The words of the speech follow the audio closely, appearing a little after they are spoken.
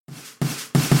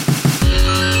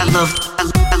I loved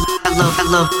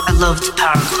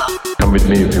Power Glove. Come with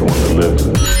me if you want to live.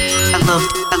 I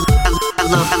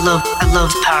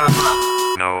loved Power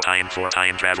Glove. No time for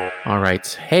time travel. All right.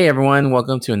 Hey, everyone.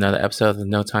 Welcome to another episode of the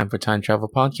No Time for Time Travel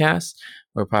podcast.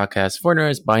 We're a podcast for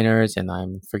nerds, by nerds, and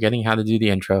I'm forgetting how to do the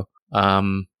intro.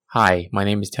 Hi, my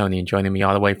name is Tony, and joining me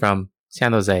all the way from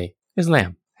San Jose is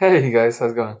Lamb. Hey, you guys,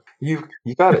 how's it going? You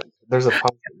got it. There's a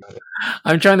podcast.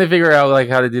 I'm trying to figure out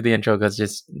how to do the intro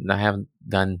because I haven't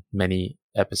done many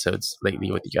episodes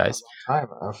lately with you guys. I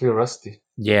feel rusty.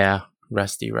 Yeah,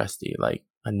 rusty, like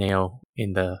a nail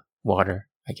in the water,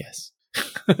 I guess.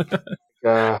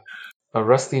 A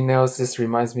rusty nails just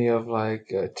reminds me of like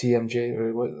TMJ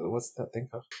or what's that thing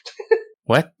called?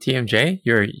 What? TMJ?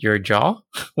 Your jaw?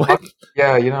 What?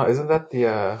 Yeah, isn't that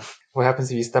the what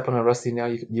happens if you step on a rusty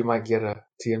nail? You might get a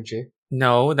TMJ.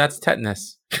 No, that's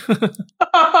tetanus.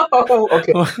 Oh,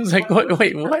 okay. I was like,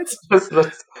 wait, what?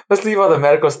 Let's leave all the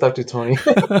medical stuff to Tony.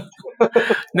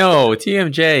 No,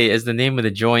 TMJ is the name of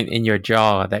the joint in your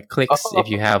jaw that clicks if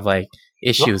you have like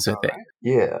issues Lockjaw, with it. right?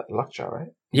 Yeah, lockjaw, right?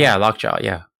 Yeah, lockjaw.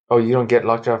 Yeah. Oh, you don't get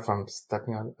lockjaw from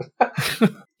stepping on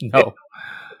it. No.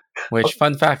 Which,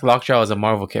 fun fact, Lockjaw is a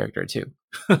Marvel character too.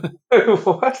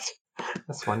 What?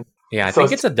 That's funny. Yeah, I So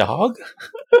think it's a dog.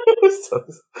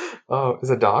 Oh, it's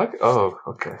a dog? Oh,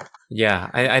 okay. Yeah,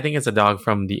 I think it's a dog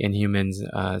from the Inhumans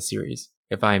series,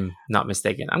 if I'm not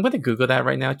mistaken. I'm going to Google that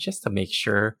right now just to make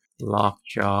sure.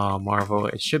 Lockjaw, Marvel.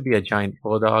 It should be a giant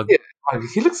bulldog. Yeah. Oh,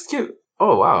 he looks cute.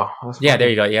 Oh, wow. That's Yeah, funny. there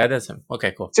you go. Yeah, that's him.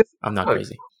 Okay, cool. Just I'm not like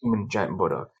crazy. human giant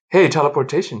bulldog. Hey,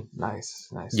 teleportation.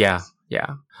 Nice. Yeah,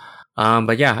 yeah.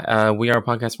 But yeah, we are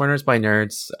podcast for nerds by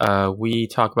nerds. We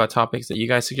talk about topics that you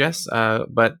guys suggest.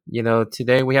 But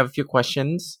today we have a few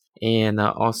questions, and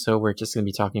also we're just going to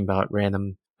be talking about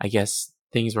random, I guess,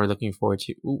 things we're looking forward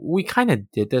to. We kind of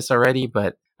did this already,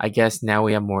 but I guess now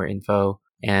we have more info.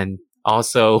 And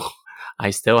also, I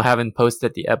still haven't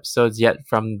posted the episodes yet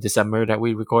from December that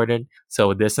we recorded,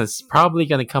 so this is probably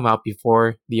going to come out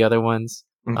before the other ones.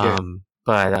 Okay.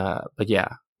 But yeah.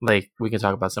 Like, we can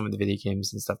talk about some of the video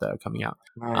games and stuff that are coming out.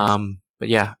 Nice. But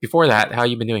yeah, before that, how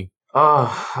you been doing?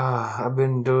 I've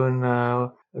been doing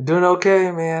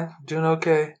okay, man. Doing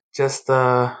okay. Just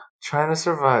trying to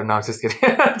survive. No, just kidding.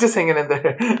 Just hanging in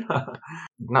there.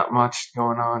 Not much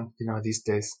going on, these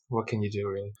days. What can you do,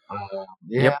 really?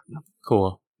 Yeah. Yep.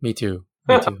 Cool. Me too.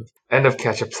 End of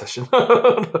catch-up session.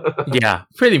 Yeah,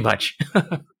 pretty much.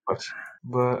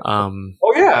 But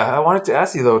Oh yeah, I wanted to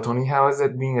ask you though, Tony, how is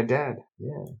it being a dad?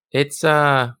 Yeah.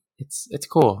 It's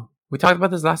cool. We talked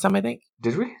about this last time, I think.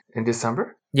 Did we? In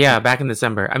December? Yeah, back in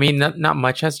December. I mean, not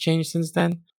much has changed since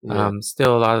then. Yeah.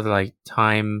 Still a lot of like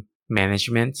time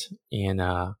management, and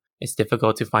it's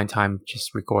difficult to find time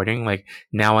just recording. Like,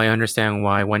 now I understand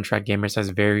why One Track Gamers has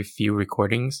very few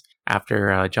recordings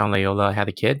after John Loyola had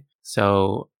a kid.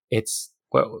 So it's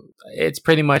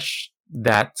pretty much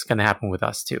that's gonna happen with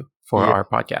us too for our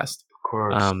podcast. Of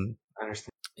course. I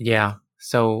understand. Yeah.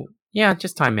 So yeah,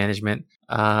 just time management.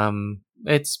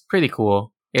 It's pretty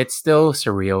cool. It's still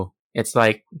surreal. It's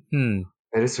like, It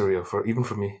is surreal even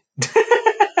for me.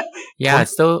 yeah, it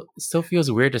still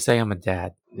feels weird to say I'm a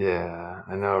dad. Yeah,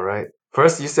 I know, right?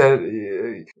 First you said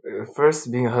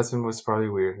first being a husband was probably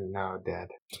weird, and now a dad.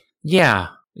 Yeah,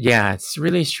 it's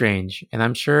really strange. And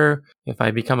I'm sure if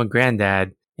I become a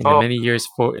granddad in the many years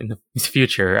in the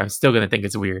future, I'm still gonna think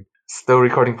it's weird. Still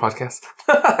recording podcast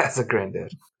as a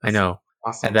granddad. I know.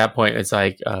 Awesome. At that point, it's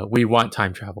like we want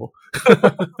time travel.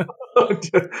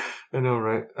 I know,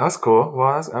 right? That's cool.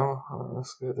 Well,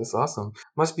 that's good. That's awesome.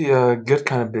 Must be a good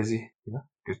kind of busy,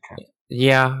 Good kind.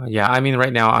 Yeah. I mean,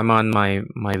 right now I'm on my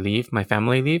leave, my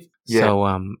family leave. Yeah.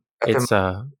 So it's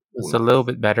a little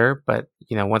bit better, but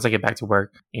once I get back to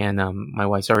work, and my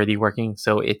wife's already working,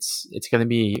 so it's gonna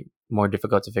be more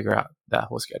difficult to figure out that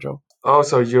whole schedule. Oh,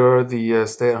 so you're the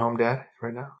stay-at-home dad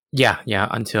right now? Yeah,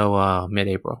 until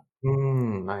mid-April.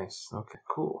 Nice. Okay,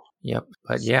 cool. Yep.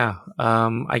 But yeah,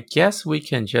 I guess we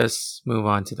can just move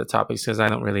on to the topics because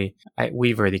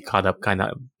we've already caught up kind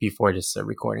of before this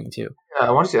recording too. Yeah,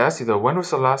 I wanted to ask you though, when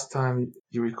was the last time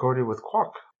you recorded with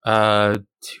Quark?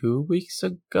 2 weeks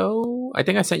ago, I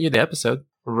think I sent you the episode.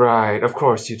 Right, of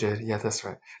course you did. Yeah, that's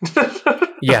right.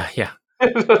 Yeah.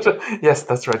 Yes,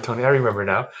 that's right, Tony. I remember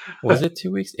now. Was it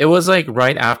 2 weeks? It was like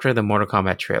right after the Mortal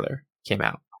Kombat trailer came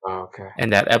out. Oh, okay.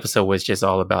 And that episode was just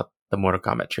all about the Mortal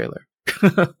Kombat trailer.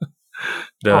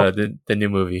 the new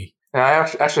movie. I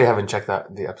actually haven't checked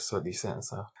out the episode you sent,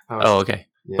 so. Okay.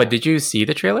 Yeah. But did you see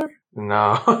the trailer?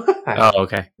 No. Oh,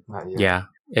 okay. Not yet. Yeah.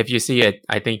 If you see it,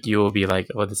 I think you will be like,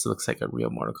 oh, this looks like a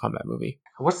real Mortal Kombat movie.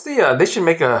 What's the? They should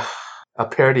make a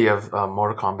parody of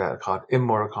Mortal Kombat called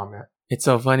Immortal Kombat. It's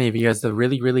so funny because the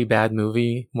really, really bad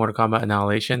movie Mortal Kombat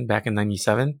Annihilation back in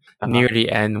 '97, Uh-huh. near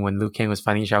the end when Liu Kang was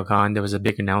fighting Shao Kahn, there was a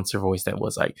big announcer voice that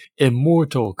was like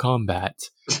 "Immortal Combat,"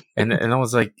 and I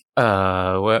was like,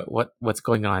 what's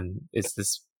going on? Is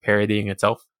this parodying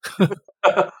itself?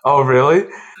 Oh, really?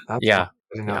 That's Yeah,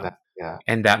 I didn't know yeah. that. Yeah.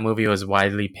 And that movie was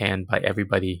widely panned by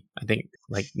everybody. I think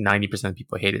like 90% of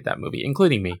people hated that movie,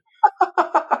 including me.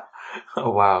 Oh,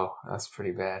 wow, that's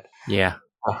pretty bad. Yeah.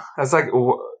 It's like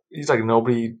he's like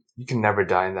nobody. You can never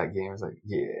die in that game. It's like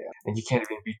and you can't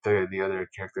even beat the other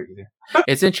character either.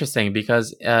 It's interesting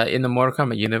because in the Mortal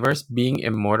Kombat universe, being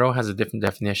immortal has a different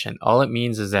definition. All it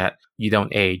means is that you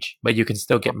don't age, but you can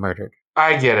still get murdered.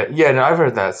 I get it. Yeah, no, I've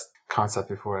heard that concept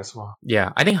before as well.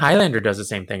 Yeah, I think Highlander does the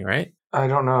same thing, right? I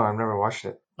don't know. I've never watched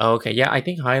it. Oh, okay, yeah, I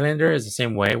think Highlander is the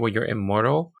same way where you're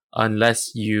immortal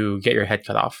unless you get your head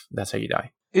cut off. That's how you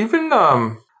die. Even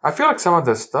I feel like some of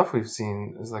the stuff we've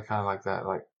seen is like kind of like that.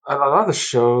 Like a lot of the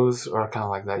shows are kind of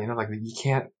like that. You know, like you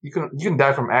can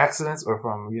die from accidents or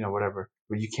from whatever,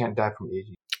 but you can't die from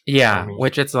aging. Yeah, I mean,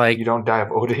 which it's like You don't die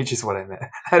of old age is what I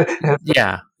meant.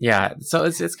 yeah. So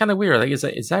it's kind of weird. Like,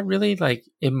 is that really like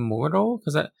immortal?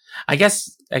 Because I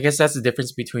guess that's the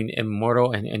difference between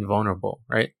immortal and invulnerable,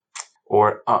 right?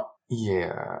 Or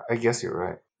yeah, I guess you're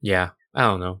right. Yeah, I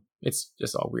don't know. It's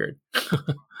just all weird.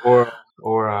 Or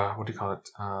what do you call it?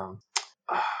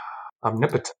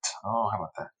 Omnipotent. Oh, how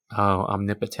about that? Oh,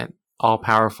 omnipotent, all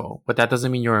powerful, but that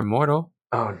doesn't mean you're immortal.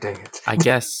 Oh, dang it. I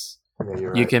guess Yeah,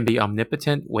 you're you right. can be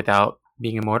omnipotent without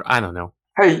being immortal. I don't know.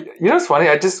 Hey, you know what's funny?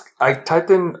 I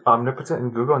typed in omnipotent in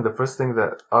Google, and the first thing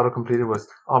that auto completed was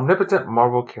omnipotent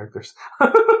Marvel characters.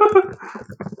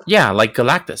 Yeah, like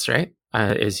Galactus, right?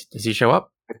 Does he show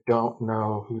up? I don't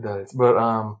know who that is, but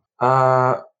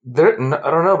I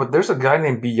don't know, but there's a guy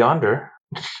named Beyonder.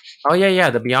 Oh yeah,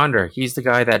 the Beyonder. He's the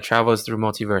guy that travels through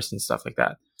multiverse and stuff like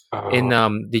that.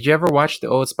 Did you ever watch the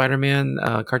old Spider-Man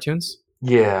cartoons?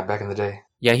 Yeah, back in the day.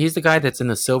 Yeah, he's the guy that's in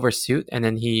the silver suit, and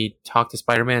then he talked to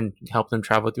Spider-Man, and helped him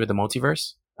travel through the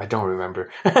multiverse. I don't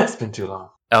remember. It's been too long.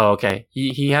 Oh, okay.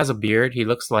 He has a beard. He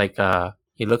looks like a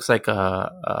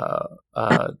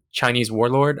Chinese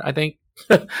warlord, I think.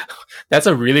 That's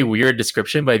a really weird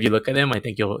description, but if you look at him, I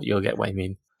think you'll get what I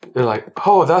mean. They're like,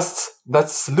 oh, that's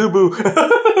Lubu.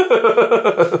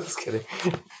 Just kidding.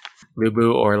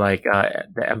 Lubu or like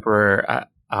the Emperor.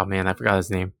 Oh man, I forgot his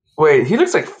name. Wait, he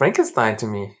looks like Frankenstein to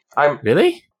me.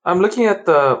 Really? I'm looking at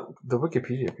the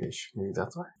Wikipedia page. Maybe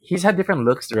that's why. He's had different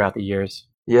looks throughout the years.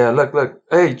 Yeah, look.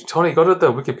 Hey, Tony, go to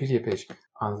the Wikipedia page.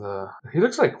 He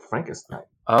looks like Frankenstein.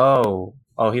 Oh,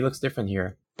 he looks different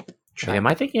here. Wait, am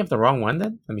I thinking of the wrong one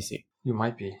then? Let me see. You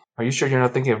might be. Are you sure you're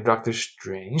not thinking of Doctor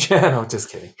Strange? No, just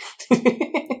kidding.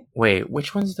 Wait,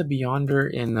 which one's the Beyonder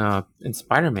in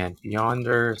Spider-Man?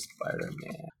 Beyonder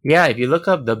Spider-Man. Yeah, if you look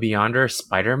up the Beyonder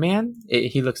Spider-Man,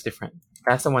 he looks different.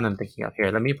 That's the one I'm thinking of.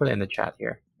 Here, let me put it in the chat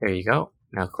here. There you go.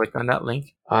 Now click on that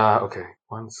link. Okay.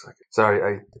 1 second.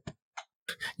 Sorry,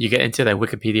 You get into that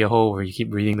Wikipedia hole where you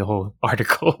keep reading the whole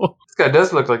article. this guy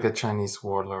does look like a Chinese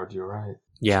warlord. You're right.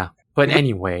 Yeah, but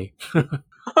anyway.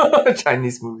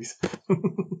 Chinese movies.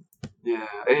 Yeah.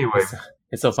 Anyway.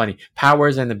 It's so funny.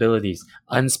 Powers and abilities.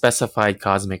 Unspecified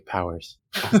cosmic powers.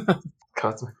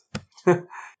 Cosmic.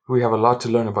 We have a lot to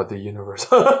learn about the universe.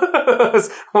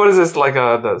 What is this like?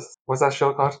 What's that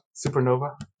show called?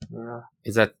 Supernova.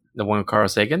 Is that the one with Carl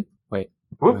Sagan? Wait.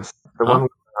 Whoops. The Huh?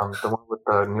 one with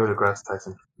Neil deGrasse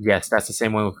Tyson. Yes, that's the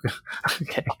same one.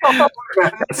 Okay. Oh,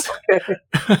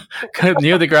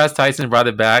 Neil deGrasse Tyson brought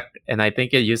it back, and I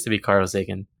think it used to be Carl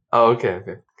Sagan. Oh, okay,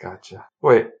 gotcha.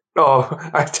 Wait, oh,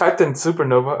 I typed in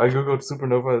supernova. I googled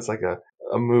supernova. It's like a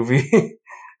movie.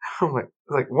 I'm like,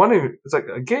 it's like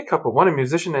a gay couple, one a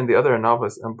musician and the other a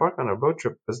novelist, embark on a road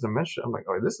trip as dementia. I'm like,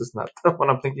 oh, this is not the one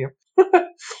I'm thinking of.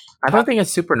 I don't think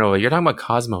it's Supernova. You're talking about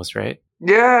Cosmos, right?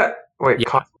 Yeah. Wait,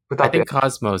 Yeah, without I think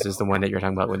Cosmos is the one that you're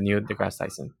talking about with Neil deGrasse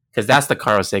Tyson, because that's the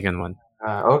Carl Sagan one.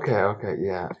 okay,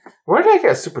 yeah. Where did I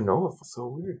get supernova from? So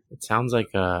weird. It sounds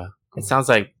like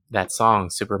that song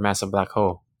 "Supermassive Black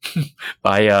Hole"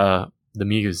 by the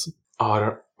Muse. Oh,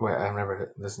 I've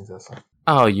never listened to that song.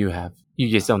 Oh, you have. You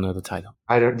just don't know the title.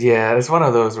 I don't. Yeah, it's one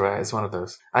of those, right? It's one of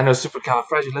those. I know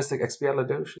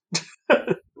supercalifragilisticexpialidocious.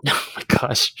 Oh my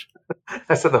gosh. I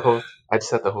just said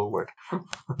the whole word.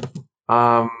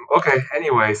 Okay.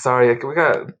 Anyway, sorry, we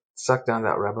got sucked down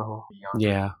that rabbit hole.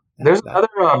 Yeah. There's another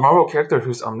Marvel character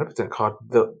who's omnipotent called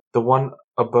the one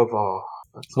above all.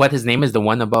 What, his name is the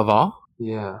one above all?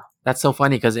 Yeah. That's so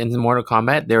funny because in Mortal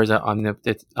Kombat there's an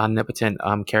omnipotent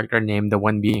character named the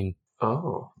One Being.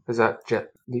 Oh, is that Jet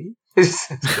Li?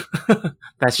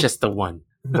 That's just the one.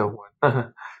 The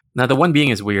one. Now the one being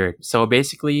is weird. So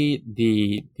basically,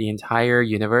 the entire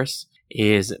universe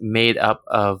is made up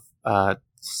of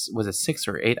was it 6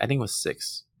 or 8? I think it was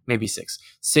 6, maybe 6,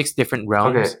 6 different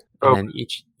realms, Okay. and Oh, then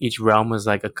each realm was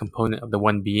like a component of the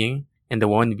one being, and the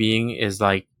one being is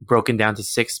like broken down to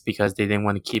 6 because they didn't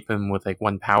want to keep him with like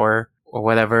one power or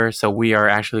whatever. So we are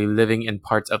actually living in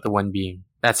parts of the one being.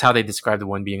 That's how they describe the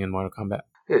one being in Mortal Kombat.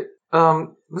 it,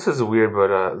 this is weird,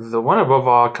 but the one above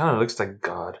all kind of looks like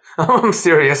God. I'm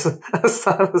serious.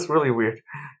 That's really weird.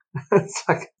 It's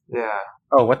like, yeah,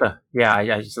 Oh, what the? Yeah,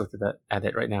 I just looked at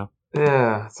it right now.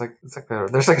 yeah. It's like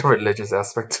there's like a religious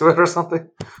aspect to it or something.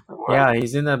 Wow. Yeah,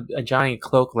 he's in a giant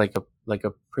cloak like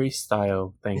a priest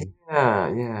style thing. Yeah.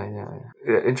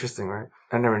 Interesting, right?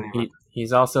 I never knew about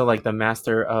He's also like the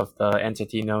master of the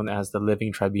entity known as the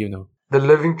Living Tribunal. that. The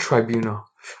Living Tribunal.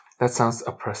 That sounds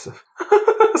oppressive.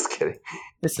 Just kidding.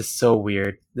 This is so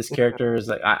weird. This character is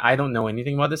like I don't know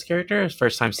anything about this character. It's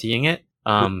first time seeing it.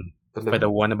 The For living. the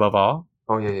one above all.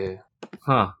 Oh yeah.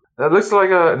 Huh. That looks like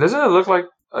a. Doesn't it look like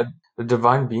a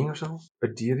divine being or something? A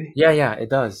deity? Yeah, it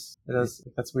does. It does.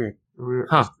 That's weird. Weird.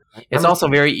 Huh. It's also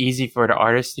very easy for the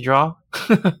artist to draw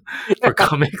for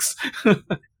comics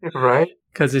right.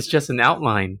 because it's just an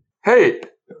outline. Hey,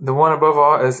 the one above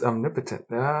all is omnipotent.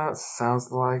 That sounds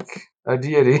like a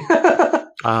deity.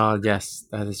 Yes,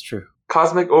 that is true.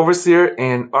 Cosmic overseer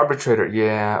and arbitrator.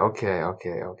 Yeah. Okay.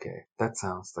 That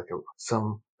sounds like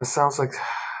some. It sounds like.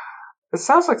 It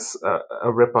sounds like a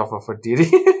ripoff of a deity.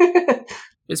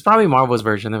 It's probably Marvel's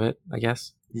version of it, I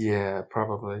guess. Yeah,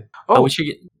 probably. Oh, Oh,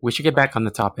 we should get back on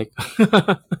the topic.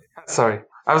 sorry.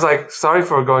 I was like, sorry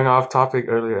for going off topic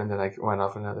earlier, and then I went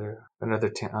off another on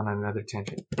another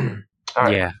tangent. All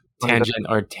right. Yeah, tangent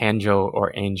or tango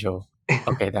or angel.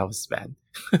 Okay, that was bad.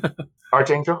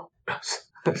 Archangel.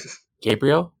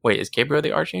 Gabriel? Wait, is Gabriel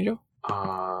the archangel?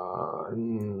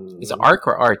 Is it Arc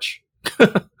or Arch?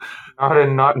 not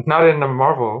in the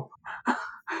Marvel.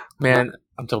 Man,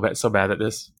 I'm so bad at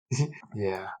this.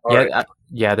 Yeah.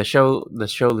 Yeah. The show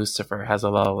Lucifer has a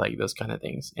lot of like those kind of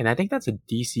things, and I think that's a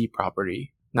DC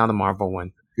property, not a Marvel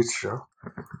one. Good show.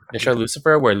 The show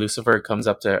Lucifer, where Lucifer comes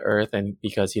up to Earth and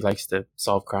because he likes to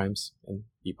solve crimes and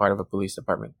be part of a police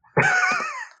department.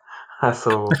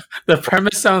 So. The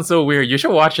premise sounds so weird. You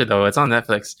should watch it though. It's on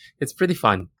Netflix. It's pretty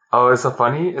fun. Oh, it's a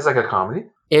funny. It's like a comedy.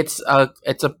 It's a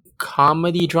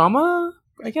comedy drama,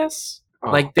 I guess.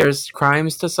 Oh. Like there's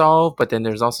crimes to solve, but then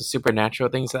there's also supernatural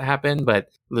things that happen. But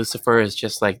Lucifer is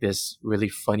just like this really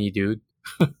funny dude.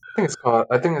 I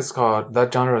think it's called.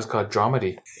 That genre is called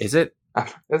dramedy. Is it?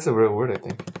 That's a real word, I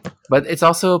think. But it's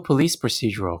also a police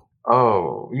procedural.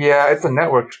 Oh, yeah, it's a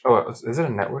network. Oh, is it a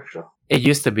network show? It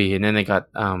used to be, and then it got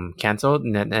canceled,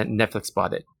 and then Netflix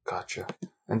bought it. Gotcha.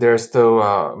 And they're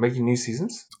still making new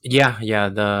seasons? Yeah.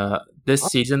 This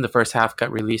season, the first half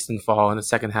got released in fall, and the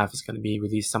second half is going to be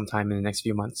released sometime in the next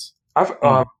few months.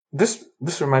 This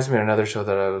reminds me of another show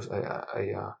that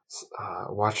I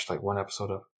watched like one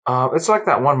episode of. It's like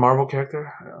that one Marvel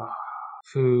character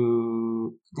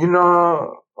who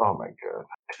oh my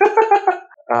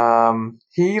god.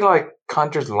 He like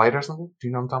conjures light or something. Do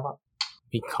you know what I'm talking about?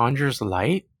 He conjures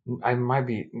light. I might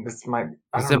be. This might.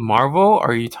 Is it Marvel? Or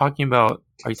are you talking about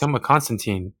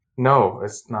Constantine? No,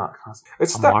 it's not.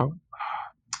 It's A that. Marvel?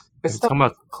 Are you talking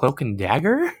about Cloak and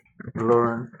Dagger?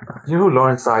 Lauren. You know who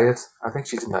Lauren Tsai is? I think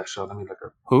she's in that show. Let me look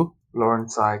her. Who? Lauren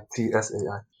Tsai.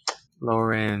 Tsai.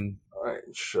 Lauren. Alright,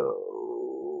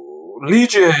 show.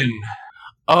 Legion!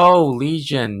 Oh,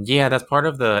 Legion. Yeah, that's part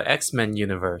of the X-Men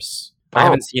universe. I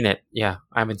haven't seen it. Yeah,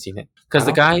 I haven't seen it. Because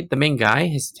the main guy,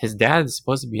 his dad is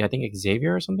supposed to be, I think,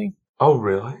 Xavier or something. Oh,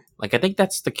 really? Like, I think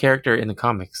that's the character in the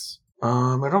comics.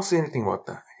 I don't see anything about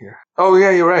that here. Oh,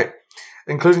 yeah, you're right.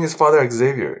 Including his father,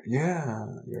 Xavier. Yeah,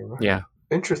 you're right. Yeah.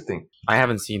 Interesting. I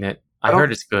haven't seen it. I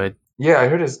heard it's good. Yeah, I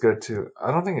heard it's good too.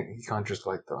 I don't think he conjures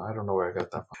light though. I don't know where I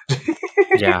got that from.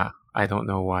 Yeah, I don't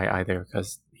know why either,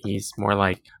 because he's more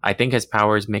like, I think his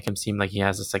powers make him seem like he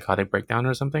has a psychotic breakdown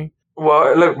or something.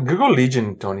 Well, look, Google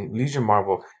Legion, Tony. Legion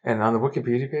Marvel. And on the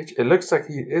Wikipedia page, it looks like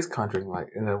he is conjuring light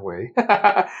in a way.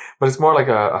 But it's more like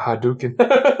a Hadouken.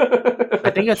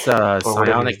 I think it's whatever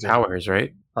psionic he's doing. powers,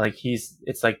 right? Like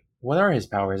it's like, what are his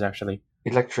powers actually?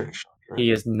 Electric shock, right?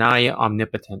 He is nigh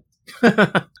omnipotent.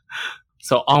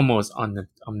 So almost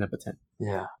omnipotent.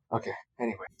 Yeah. Okay.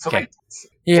 Anyway. Okay.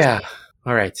 Yeah.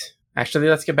 All right. Actually,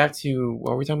 let's get back to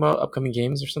what were we talking about? Upcoming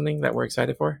games or something that we're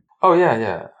excited for? Oh,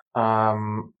 yeah.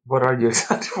 What are you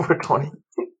excited for, Tony?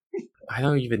 I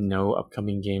don't even know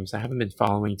upcoming games. I haven't been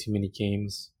following too many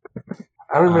games.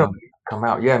 I don't even know come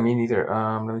out. Yeah, me neither.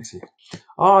 Let me see.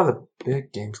 Oh, the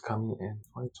big games coming in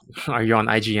 2020. Are you on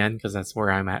IGN? Because that's where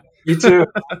I'm at. Me too.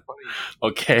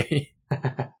 Okay.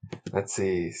 Let's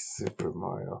see, Super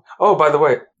Mario. Oh, by the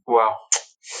way, well,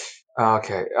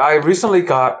 okay. I recently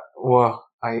got. Well,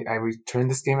 I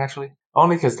returned this game actually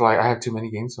only because like I have too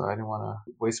many games, so I didn't want to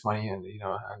waste money and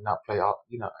and not play all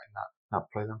and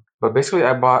not play them. But basically,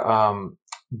 I bought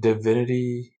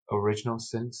Divinity Original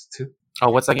Sins 2.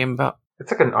 Oh, what's that game about?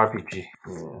 It's like an RPG,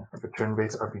 yeah, like a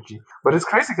turn-based RPG. But it's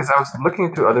crazy because I was looking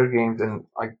into other games and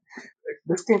like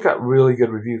this game got really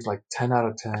good reviews, like 10 out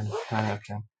of 10, 9 out of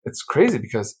 10. It's crazy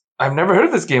because I've never heard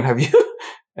of this game. Have you?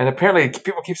 And apparently,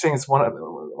 people keep saying it's one of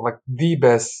the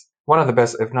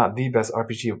best, if not the best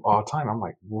RPG of all time. I'm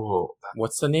like, whoa!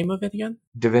 What's the name of it again?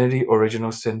 Divinity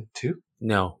Original Sin 2.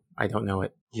 No, I don't know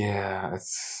it. Yeah,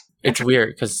 it's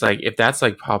weird because like if that's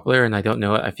like popular and I don't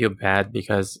know it, I feel bad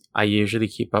because I usually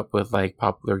keep up with like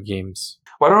popular games.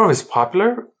 Well, I don't know if it's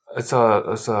popular. It's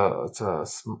a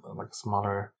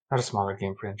smaller, not a smaller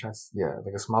game franchise. Yeah,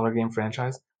 like a smaller game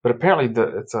franchise. But apparently,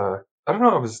 I don't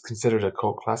know if it's considered a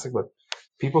cult classic, but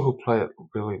people who play it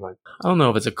really like. I don't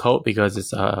know if it's a cult because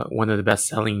it's one of the best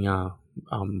selling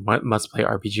must play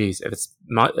RPGs. If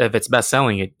it's best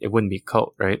selling, it wouldn't be a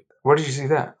cult, right? Where did you see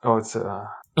that? Oh, it's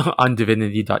on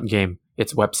divinity.game,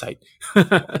 its website.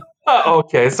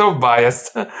 Okay, so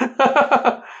biased.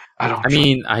 I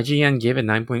mean, IGN gave it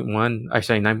 9.1,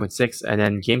 actually 9.6, and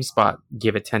then GameSpot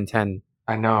gave it 10/10.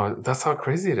 I know, that's how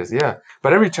crazy it is. Yeah,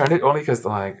 but I returned it only because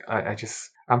like I'm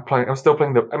still playing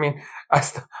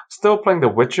still playing The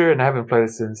Witcher, and I haven't played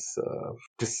it since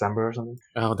December or something.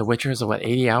 Oh, The Witcher is what,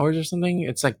 80 hours or something?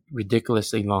 It's like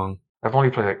ridiculously long. I've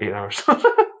only played like 8 hours.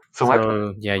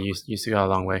 So yeah, you still got a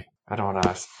long way. I don't want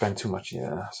to spend too much.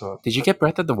 Yeah. So did you get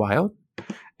Breath of the Wild?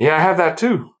 Yeah, I have that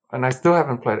too, and I still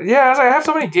haven't played it. Yeah, I have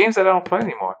so many games that I don't play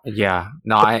anymore. Yeah,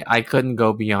 no, I couldn't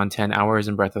go beyond 10 hours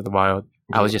in Breath of the Wild.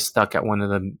 I was just stuck at one of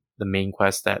the main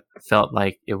quests that felt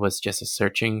like it was just a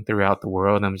searching throughout the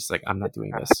world. And I'm just like, I'm not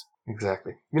doing this.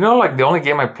 Exactly. Like the only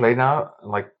game I play now,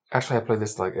 like actually I play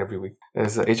this like every week,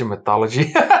 is Age of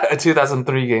Mythology, a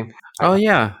 2003 game. Oh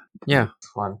yeah, it's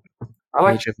fun. I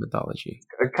like Age of Mythology.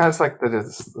 It kind of like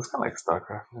it's kind of like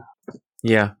StarCraft.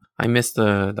 Yeah, I missed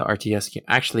the RTS game.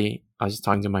 Actually, I was just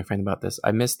talking to my friend about this.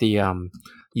 I missed the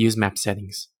use map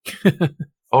settings.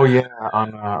 Oh yeah,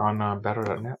 on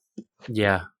Battle.net.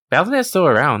 Yeah, Battle.net's still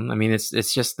around. I mean,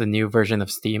 it's just the new version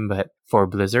of Steam, but for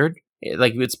Blizzard.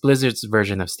 It's Blizzard's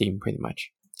version of Steam, pretty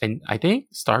much. And I think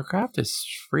StarCraft is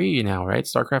free now, right?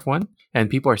 StarCraft 1, and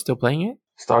people are still playing it.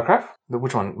 StarCraft?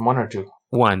 Which one? 1 or 2?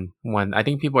 1. I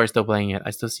think people are still playing it. I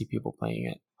still see people playing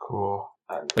it. Cool.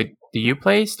 Wait, do you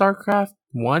play StarCraft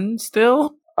 1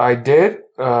 still? I did,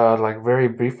 like very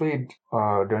briefly,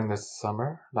 during last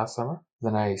summer.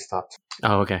 Then I stopped.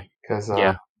 Oh, okay. Because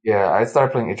I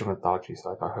started playing Age of Mythology,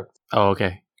 so I got hooked. Oh,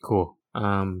 okay, cool.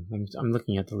 I'm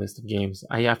looking at the list of games.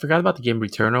 I forgot about the game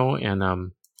Returnal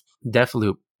and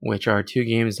Deathloop, which are 2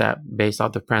 games that based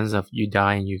off the premise of you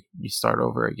die and you start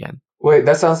over again. Wait,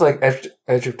 that sounds like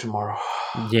Edge of Tomorrow.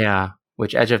 Yeah,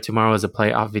 which Edge of Tomorrow is a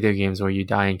play off video games where you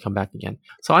die and come back again.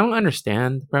 So I don't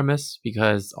understand the premise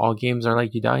because all games are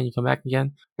like you die and you come back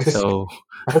again. So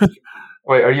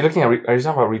wait, are you talking about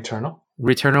Returnal?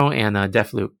 Returnal and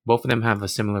Deathloop, both of them have a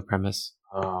similar premise.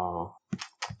 Oh,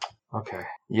 okay.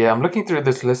 Yeah, I'm looking through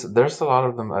this list. There's a lot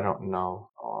of them I don't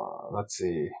know. Let's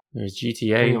see. There's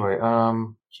GTA. Anyway,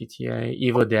 GTA,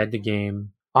 Evil Dead, the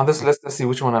game. On this list, let's see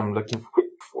which one I'm looking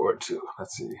forward to.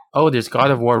 Let's see. Oh, there's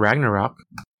God of War Ragnarok.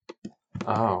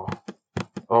 Oh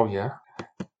yeah.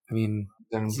 I mean,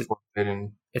 then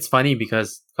it's funny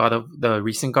because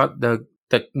the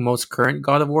most current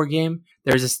God of War game,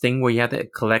 there's this thing where you have to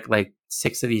collect like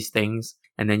 6 of these things,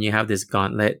 and then you have this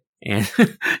gauntlet, and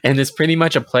and it's pretty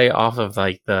much a play off of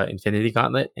like the Infinity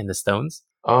Gauntlet and the stones.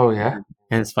 Oh yeah.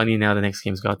 And it's funny now the next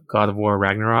game's got God of War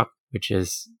Ragnarok, which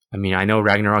is, I mean, I know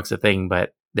Ragnarok's a thing,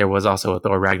 but there was also a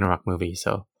Thor Ragnarok movie,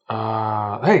 so.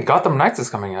 Hey, Gotham Knights is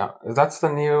coming out. That's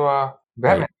the new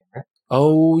Batman. Right?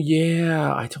 Oh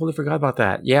yeah, I totally forgot about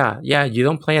that. Yeah, you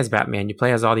don't play as Batman, you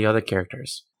play as all the other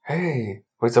characters. Hey,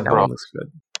 it's a that brawler. One looks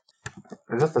good.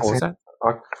 Is that the what same?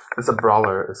 It's a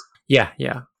brawler. Yeah.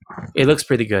 It looks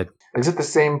pretty good. Is it the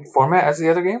same format as the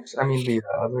other games? I mean, the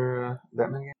other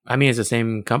Batman games? I mean, it's the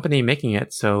same company making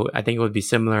it, so I think it would be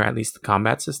similar, at least the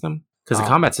combat system. Because the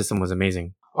combat system was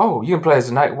amazing. Oh, you can play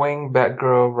as Nightwing,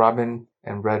 Batgirl, Robin,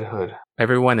 and Red Hood.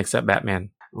 Everyone except Batman.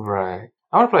 Right.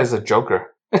 I want to play as a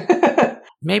Joker.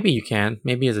 Maybe you can.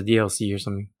 Maybe as a DLC or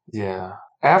something. Yeah.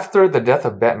 After the death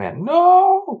of Batman.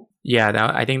 No!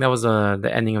 Yeah, I think that was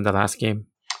the ending of the last game.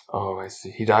 Oh, I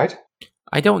see. He died?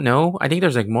 I don't know. I think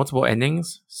there's like multiple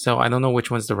endings, so I don't know which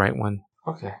one's the right one.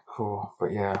 Okay, cool.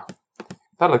 But yeah,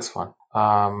 that looks fun.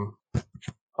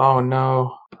 Oh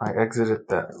no, I exited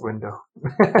that window.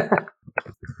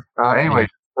 Anyway,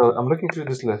 so I'm looking through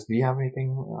this list. Do you have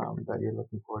anything that you're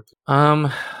looking forward to?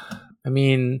 I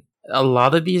mean, a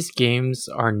lot of these games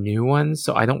are new ones,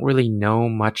 so I don't really know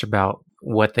much about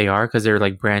what they are because they're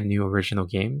like brand new original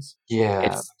games. Yeah.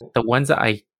 It's the ones that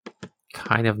I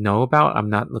kind of know about. I'm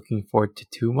not looking forward to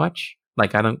too much.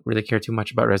 Like, I don't really care too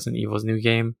much about Resident Evil's new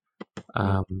game.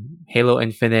 Halo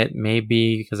Infinite,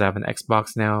 maybe because I have an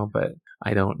Xbox now, but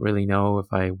I don't really know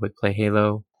if I would play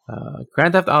Halo.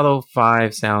 Grand Theft Auto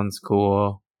 5 sounds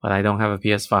cool, but I don't have a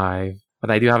PS5. But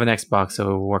I do have an Xbox,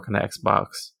 so it will work on the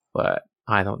Xbox. But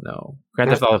I don't know. Grand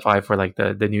Theft Auto 5 for like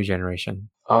the new generation.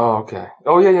 Oh, okay.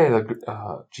 Oh, yeah,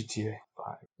 the GTA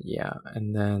 5. Yeah,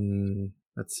 and then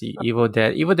let's see, Evil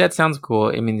Dead. Evil Dead sounds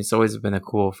cool. I mean, it's always been a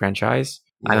cool franchise.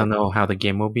 Yeah. I don't know how the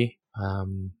game will be.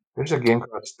 There's a game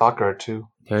called Stalker too.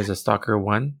 There's a Stalker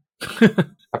 1.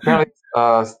 Apparently,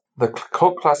 the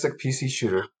cult classic PC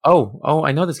shooter. Oh,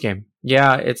 I know this game.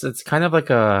 Yeah, it's kind of like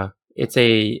a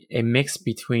mix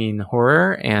between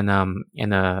horror and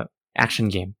a action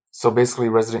game. So basically,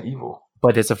 Resident Evil.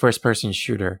 But it's a first person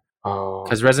shooter. Oh.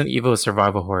 Because Resident Evil is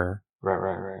survival horror.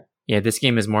 Right. Yeah, this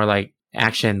game is more like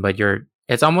action, but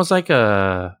it's almost like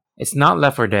it's not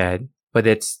Left 4 Dead, but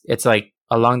it's like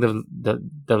along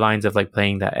the lines of like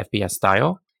playing that FPS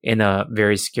style in a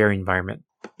very scary environment.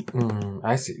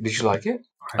 I see. Did you like it?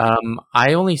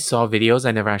 I only saw videos.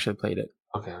 I never actually played it.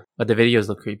 Okay. But the videos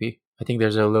look creepy. I think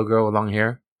there's a little girl with long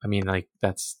hair. I mean, like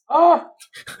that's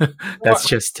that's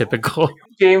just typical.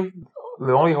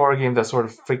 The only horror game that sort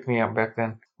of freaked me out back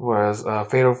then was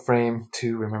Fatal Frame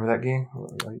 2. Remember that game?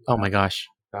 Oh my gosh.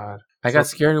 God. I got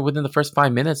scared within the first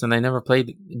 5 minutes and I never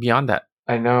played beyond that.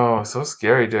 I know. So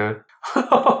scary, dude.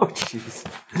 Oh, jeez.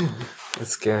 It's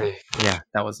scary. Yeah,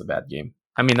 that was a bad game.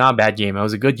 I mean, not a bad game. It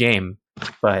was a good game,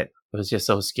 but it was just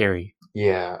so scary.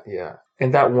 Yeah.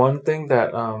 And that one thing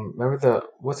that, remember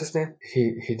what's his name?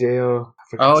 Hideo?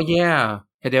 Oh, yeah.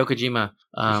 Hideo Kojima.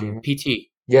 PT.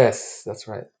 Yes, that's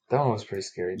right. That one was pretty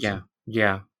scary.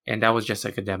 Yeah. And that was just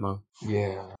like a demo.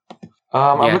 Yeah.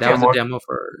 That was a demo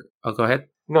for... Oh, go ahead.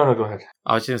 No, go ahead.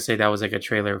 I was going to say that was like a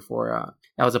trailer for...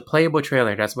 That was a playable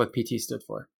trailer. That's what PT stood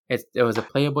for. It was a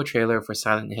playable trailer for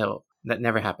Silent Hill. That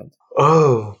never happened.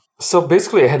 Oh. So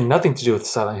basically it had nothing to do with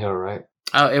Silent Hill, right?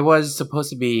 It was supposed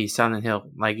to be Silent Hill.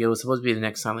 Like, it was supposed to be the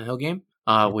next Silent Hill game,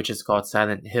 which is called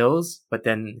Silent Hills. But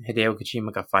then Hideo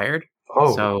Kojima got fired.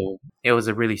 Oh. So it was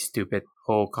a really stupid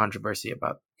whole controversy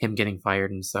about him getting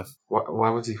fired and stuff. Why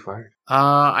was he fired?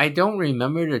 I don't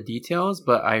remember the details,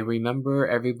 but I remember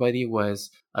everybody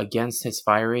was against his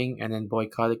firing and then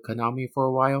boycotted Konami for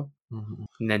a while. Mm-hmm.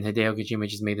 And then Hideo Kojima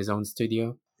just made his own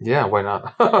studio. Yeah, why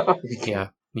not? Yeah.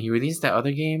 He released that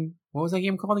other game. What was that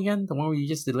game called again? The one where you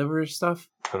just deliver stuff?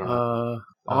 I don't know.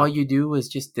 All you do is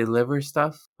just deliver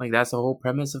stuff. Like, that's the whole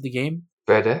premise of the game.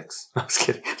 FedEx? I was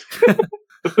kidding.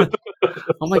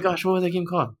 Oh my gosh, what was that game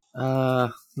called?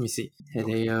 Let me see.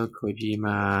 Hideo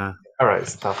Kojima. Alright,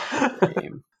 stop.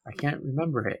 Game. I can't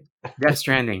remember it. Death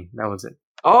Stranding. That was it.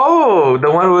 Oh,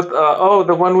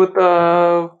 the one with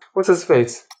what's his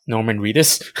face? Norman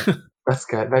Reedus.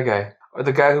 That guy. Or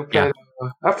the guy who played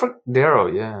I forgot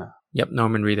Daryl, yeah. Yep,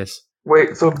 Norman Reedus.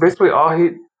 Wait, so basically all he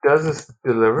does is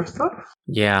deliver stuff?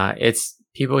 Yeah,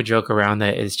 people joke around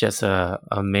that it's just a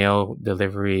mail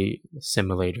delivery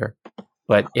simulator,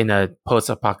 but in a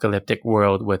post-apocalyptic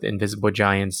world with invisible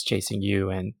giants chasing you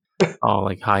and all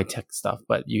like high-tech stuff,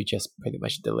 but you just pretty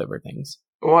much deliver things.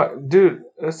 What, dude?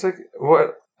 It's like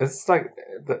what? It's like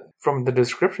from the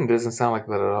description, it doesn't sound like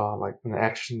that at all. Like an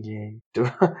action game.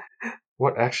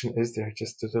 What action is there?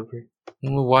 Just delivery.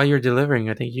 Well, while you're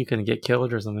delivering, I think you can get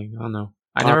killed or something. I don't know.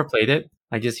 I never played it.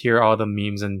 I just hear all the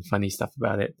memes and funny stuff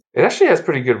about it. It actually has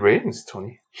pretty good ratings,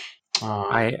 Tony.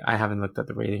 I haven't looked at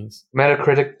the ratings.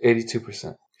 Metacritic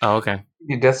 82%. Oh, okay.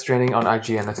 Death Stranding on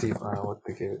IGN. Let's see what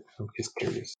they gave it. I'm just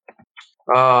curious.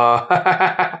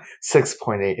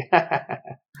 6.8.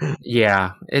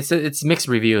 Yeah, it's mixed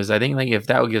reviews. I think like if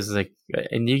that was like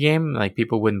an indie game, like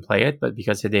people wouldn't play it, but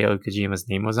because Hideo Kojima's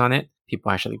name was on it,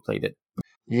 people actually played it.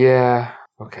 Yeah.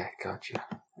 Okay, gotcha.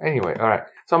 Anyway, all right.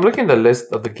 So I'm looking at the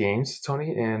list of the games,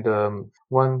 Tony, and the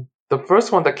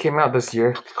first one that came out this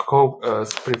year,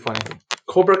 it's pretty funny.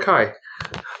 Cobra Kai,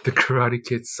 the Karate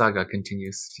Kid saga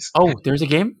continues. There's a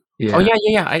game? Yeah. Oh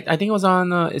yeah. I think it was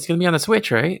on. It's gonna be on the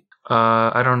Switch, right?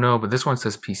 I don't know, but this one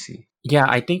says PC. Yeah,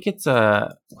 I think it's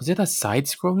was it a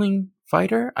side-scrolling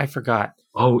fighter? I forgot.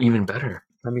 Oh, even better.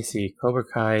 Let me see. Cobra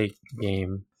Kai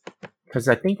game. Because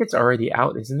I think it's already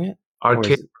out, isn't it? Or is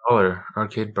Arcade it, brawler.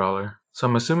 Arcade brawler. So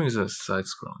I'm assuming it's a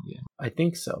side-scrolling game. I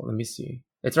think so. Let me see.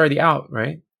 It's already out,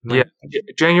 right? Yeah,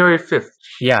 January 5th.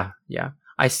 Yeah, yeah.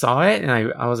 I saw it and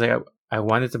I was like, I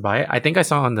wanted to buy it. I think I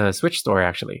saw it on the Switch store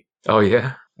actually. Oh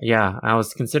yeah. Yeah, I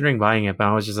was considering buying it, but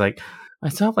I was just like, I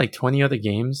still have like 20 other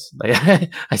games.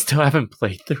 Like I still haven't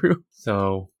played through.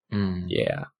 So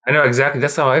yeah. I know exactly.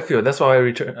 That's how I feel. That's why I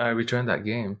returned that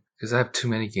game because I have too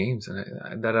many games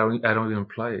and I don't even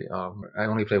play. I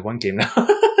only play one game now.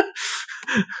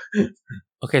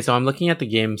 Okay, so I'm looking at the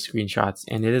game screenshots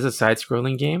and it is a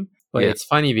side-scrolling game, but Yeah. it's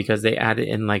funny because they added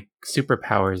in like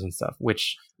superpowers and stuff,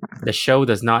 which the show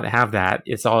does not have that.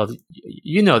 It's all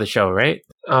you know the show, right?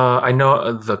 I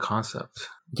know the concept.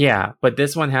 Yeah, but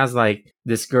this one has like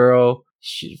this girl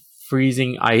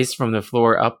freezing ice from the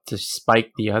floor up to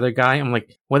spike the other guy. I'm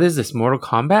like, what is this, Mortal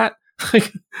Kombat?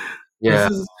 Yeah,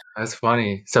 This is- that's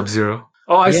funny. Sub-Zero.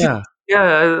 Oh, I see. yeah.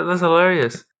 Yeah, that's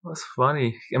hilarious. That's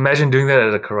funny. Imagine doing that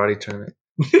at a karate tournament.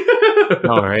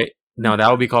 All right. No, that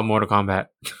would be called Mortal Kombat.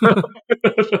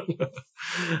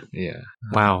 Yeah,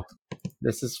 Wow.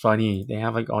 This is funny. They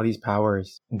have like all these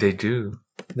powers. they do.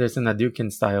 There's an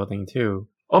Hadouken style thing too.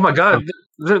 Oh my god,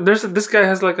 this guy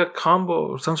has like a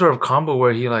combo, some sort of combo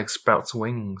where he like sprouts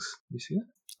wings. You see it?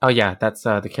 Oh yeah, that's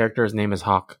the character's name is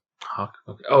Hawk. Hawk.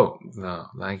 Okay. Oh no,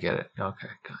 I get it. Okay,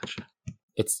 gotcha.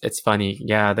 It's funny.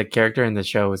 Yeah, the character in the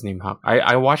show is named Hawk. I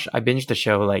binged the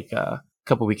show like a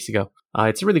couple weeks ago.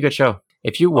 It's a really good show.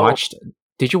 If you watched,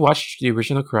 did you watch the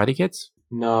original Karate Kids?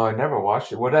 No, I never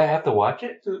watched it. Would I have to watch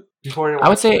it before I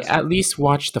would say at least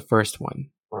watch the first one.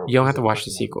 You don't have to watch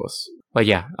the sequels. But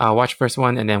yeah, watch the first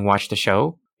one and then watch the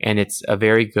show. And it's a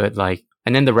very good, like,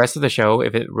 and then the rest of the show,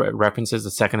 if it references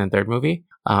the second and third movie,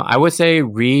 I would say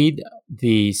read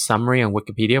the summary on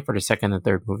Wikipedia for the second and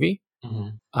third movie.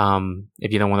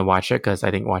 If you don't want to watch it, because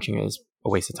I think watching it is a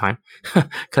waste of time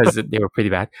because they were pretty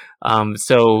bad.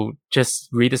 So just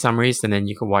read the summaries and then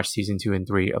you can watch season 2 and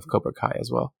 3 of Cobra Kai as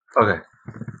well. Okay.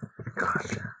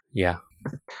 Gotcha. Yeah.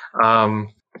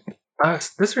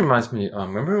 This reminds me.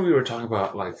 Remember we were talking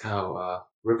about like how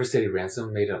River City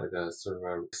Ransom made like a sort of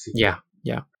a sequel?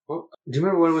 Yeah. Well, do you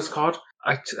remember what it was called?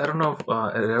 I don't know if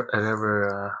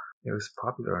it was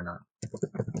popular or not.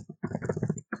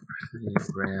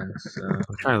 Ransom.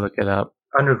 I'm trying to look it up.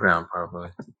 Underground, probably.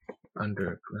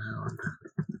 Underground.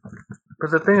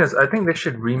 But the thing is, I think they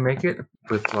should remake it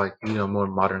with like more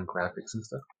modern graphics and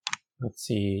stuff. Let's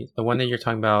see. The one that you're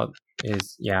talking about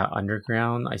is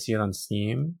Underground. I see it on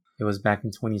Steam. It was back in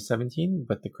 2017,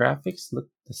 but the graphics look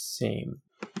the same.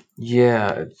 Yeah,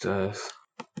 it does.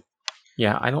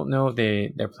 Yeah, I don't know if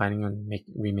they're planning on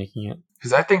remaking it.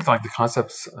 Because I think like the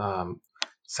concepts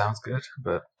sounds good,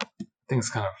 but I think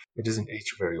it doesn't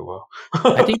age very well.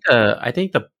 I think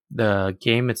the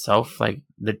game itself, like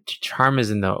the charm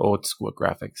is in the old school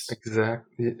graphics.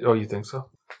 Exactly. Oh, you think so?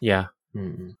 Yeah.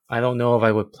 Mm-hmm. I don't know if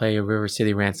I would play River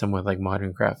City Ransom with like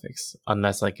modern graphics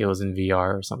unless like it was in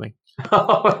VR or something.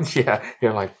 Yeah,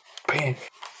 you're like, bang,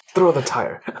 throw the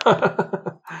tire.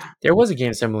 There was a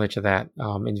game similar to that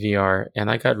in VR,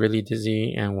 and I got really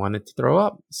dizzy and wanted to throw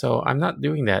up. So I'm not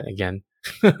doing that again.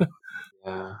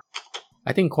 Yeah.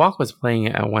 I think Quack was playing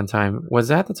it at one time. Was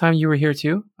that the time you were here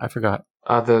too? I forgot.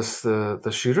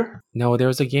 The shooter? No, there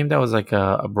was a game that was like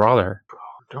a brawler.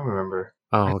 Don't remember.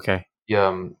 Oh, okay.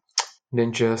 Yeah,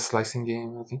 ninja slicing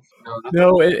game, I think.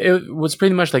 No, it was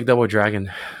pretty much like Double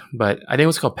Dragon, but I think it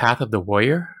was called Path of the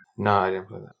Warrior. No, I didn't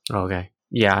play that. Oh, okay.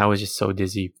 Yeah, I was just so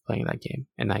dizzy playing that game,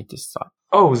 and I just thought.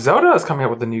 Oh, Zelda is coming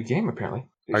out with a new game apparently.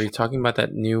 Are you talking about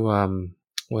that new?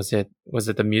 Was it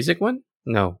the music one?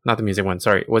 No, not the music one.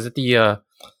 Sorry, was it the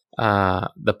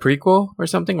prequel or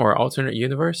something or alternate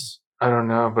universe? I don't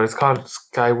know, but it's called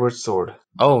Skyward Sword.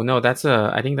 Oh no,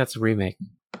 I think that's a remake.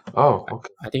 Oh, okay.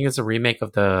 I think it's a remake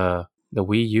of the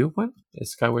Wii U one.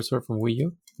 Is Skyward Sword from Wii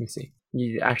U? Let me see.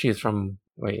 Actually, it's from.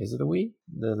 Wait, is it the Wii?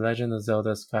 The Legend of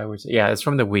Zelda Skyward Sword. Yeah, it's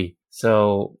from the Wii.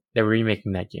 So they're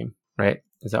remaking that game, right?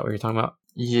 Is that what you're talking about?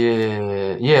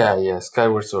 Yeah.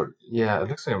 Skyward Sword. Yeah, it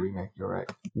looks like a remake. You're right.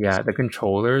 Yeah, the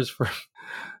controllers for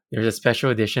there's a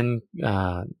special edition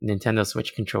Nintendo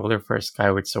Switch controller for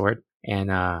Skyward Sword,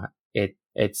 and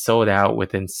it sold out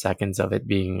within seconds of it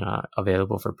being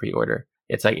available for pre-order.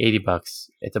 It's like $80.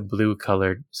 It's a blue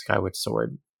colored Skyward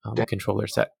Sword controller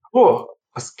set. Oh,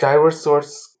 a Skyward Sword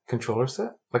controller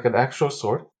set? Like an actual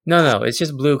sword? No, it's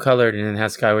just blue colored and it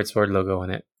has Skyward Sword logo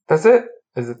on it. That's it?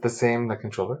 Is it the same, the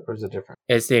controller, or is it different?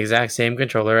 It's the exact same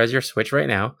controller as your Switch right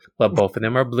now, but both of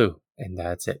them are blue, and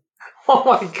that's it. Oh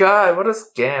my god, what a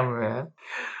scam, man.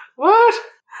 What?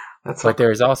 But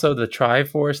there's also the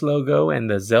Triforce logo and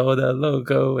the Zelda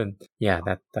logo, and yeah,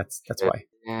 that's why.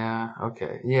 Yeah,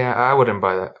 Okay. Yeah, I wouldn't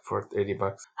buy that for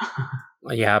 $80.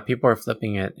 Yeah, people are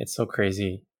flipping it. It's so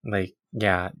crazy. Like,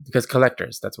 yeah, because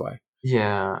collectors. That's why.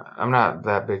 Yeah, I'm not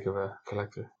that big of a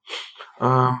collector.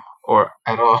 Or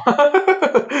at all.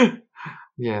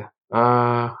 Yeah.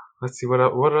 Let's see what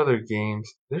other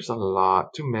games. There's a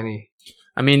lot, too many.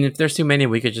 I mean, if there's too many,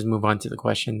 we could just move on to the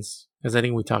questions because I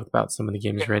think we talked about some of the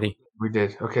games already. We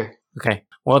did. Okay. Okay.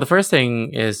 Well, the first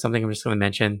thing is something I'm just going to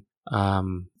mention.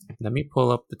 Let me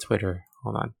pull up the Twitter.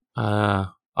 Hold on.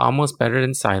 Almost Better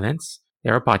Than Silence.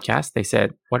 They're a podcast. They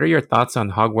said, "What are your thoughts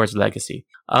on Hogwarts Legacy?"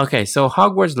 Okay, so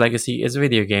Hogwarts Legacy is a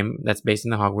video game that's based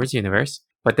in the Hogwarts universe,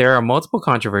 but there are multiple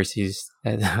controversies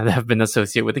that have been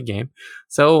associated with the game.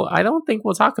 So I don't think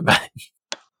we'll talk about it.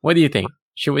 What do you think?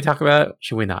 Should we talk about it?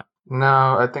 Should we not?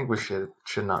 No, I think we should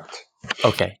not.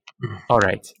 Okay. All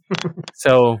right.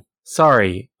 So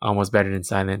sorry, Almost Better Than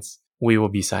Silence. We will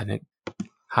be silent.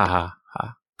 Ha ha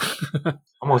ha.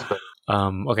 Almost better.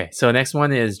 Okay, so next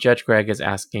one is Judge Greg is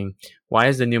asking, why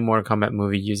is the new Mortal Kombat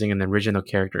movie using an original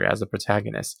character as the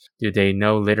protagonist? Do they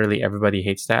know literally everybody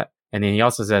hates that? And then he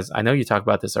also says, I know you talked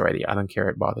about this already. I don't care.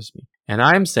 It bothers me. And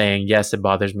I'm saying, yes, it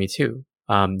bothers me too.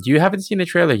 You haven't seen the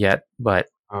trailer yet, but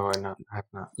Oh, I have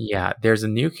not. yeah, there's a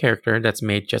new character that's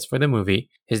made just for the movie.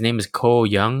 His name is Cole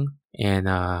Young, and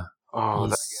Oh, I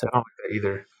he's don't like that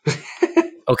either.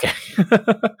 okay.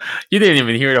 You didn't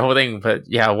even hear the whole thing, but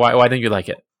yeah, why don't you like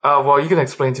it? Well, you can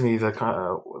explain to me the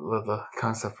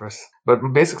concept first, but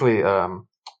basically,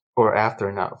 or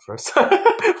after, not first.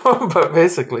 But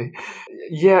basically,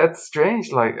 yeah, it's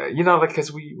strange. Like like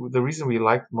because the reason we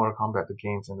like Mortal Kombat the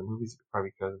games and the movies is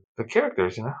probably because the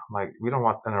characters. Like we don't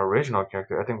want an original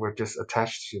character. I think we're just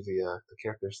attached to the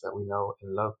characters that we know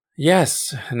and love.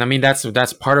 Yes, and I mean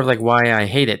that's part of like why I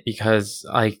hate it because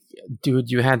like, dude,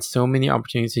 you had so many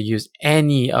opportunities to use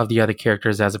any of the other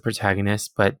characters as a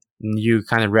protagonist, but you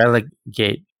kind of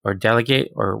relegate or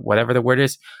delegate or whatever the word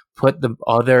is, put the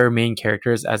other main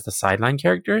characters as the sideline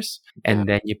characters, and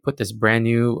then you put this brand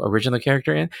new original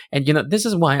character in. And this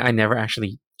is why I never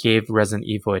actually gave Resident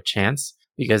Evil a chance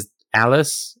because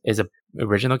Alice is a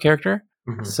original character.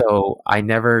 Mhm. So I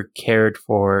never cared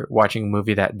for watching a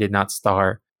movie that did not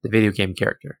star the video game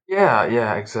character.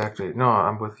 Yeah, exactly. No,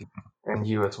 I'm with you, and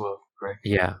you as well, Greg.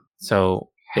 Yeah. So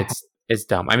it's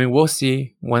dumb. I mean, we'll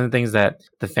see. One of the things that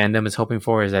the fandom is hoping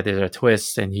for is that there's a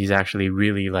twist and he's actually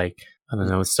really like, I don't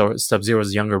know,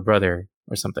 Sub-Zero's younger brother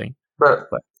or something. But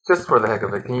But- just for the heck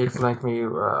of it, can you explain to me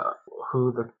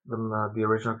who the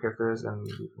original character is and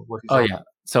what he's Oh all yeah.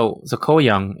 So Cole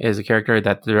Young is a character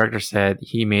that the director said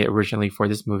he made originally for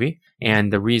this movie,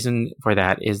 and the reason for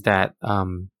that is that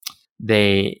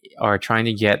they are trying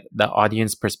to get the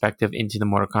audience perspective into the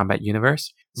Mortal Kombat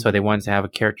universe. So they wanted to have a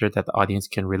character that the audience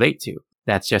can relate to.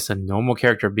 That's just a normal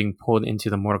character being pulled into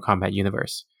the Mortal Kombat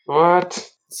universe. What?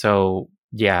 So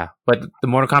yeah, but the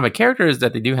Mortal Kombat characters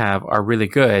that they do have are really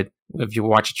good. If you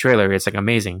watch a trailer, it's like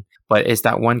amazing. But it's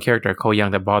that one character, Cole Young,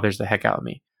 that bothers the heck out of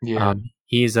me. Yeah.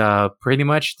 He's pretty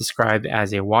much described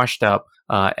as a washed up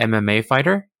MMA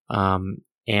fighter.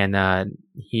 And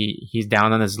he's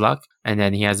down on his luck, and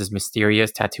then he has this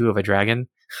mysterious tattoo of a dragon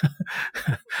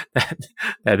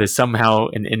that is somehow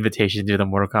an invitation to the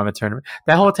Mortal Kombat tournament.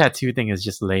 That whole tattoo thing is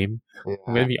just lame. Yeah.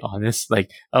 I'm gonna be honest.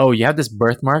 Like, oh, you have this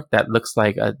birthmark that looks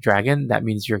like a dragon. That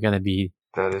means you're gonna be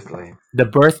That is lame.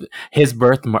 his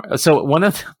birthmark. So one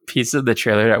of the pieces of the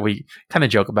trailer that we kind of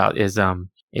joke about is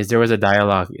there was a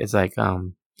dialogue. It's like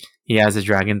he has a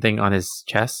dragon thing on his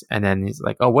chest, and then he's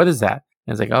like, oh, what is that?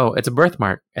 And it's like, oh, it's a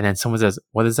birthmark. And then someone says,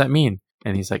 what does that mean?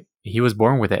 And he's like, he was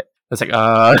born with it. It's like,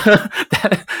 I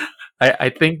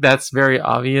think that's very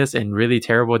obvious and really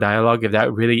terrible dialogue if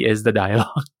that really is the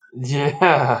dialogue.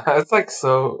 Yeah, it's like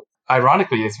so.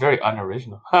 Ironically, it's very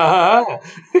unoriginal.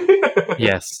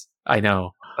 Yes, I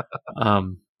know.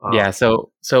 Oh, Yeah,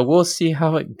 so we'll see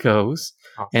how it goes.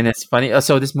 And it's funny.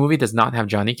 So this movie does not have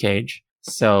Johnny Cage.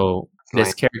 So this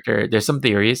Right. character, there's some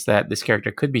theories that this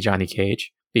character could be Johnny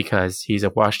Cage because he's a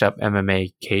washed up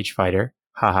MMA cage fighter.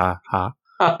 Ha ha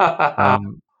ha.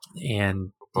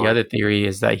 And the other theory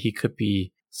is that he could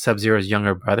be Sub-Zero's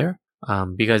younger brother.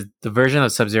 Because the version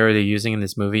of Sub-Zero they're using in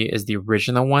this movie is the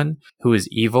original one, who is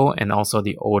evil, and also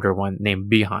the older one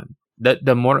named Bihan.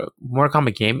 The Mortal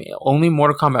Kombat game, only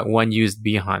Mortal Kombat 1 used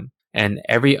Bihan, and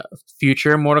every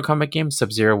future Mortal Kombat game,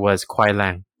 Sub-Zero was Kuai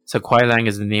Lang. So Kuai Lang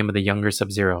is the name of the younger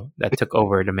Sub-Zero that took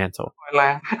over the mantle.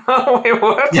 Wait,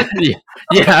 what?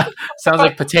 Yeah. Sounds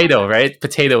like potato, right?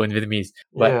 Potato in Vietnamese.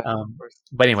 But Yeah,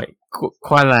 but anyway,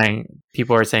 Kuai Lang,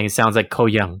 people are saying it sounds like Ko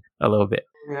Young a little bit.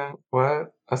 Yeah,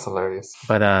 what? That's hilarious.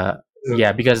 But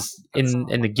yeah, because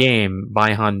in the game,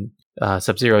 Bihan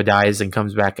Sub-Zero dies and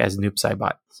comes back as Noob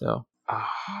Saibot. So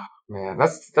Man,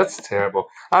 that's terrible.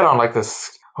 I don't like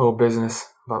this whole business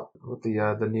about with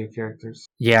the new characters.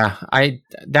 yeah,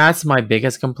 that's my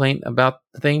biggest complaint about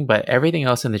the thing. But everything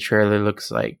else in the trailer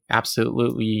looks like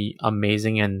absolutely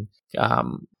amazing and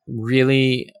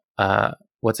really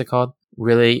what's it called?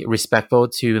 Really respectful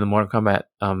to the Mortal Kombat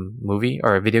movie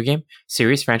or video game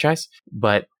series franchise.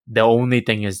 But the only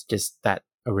thing is just that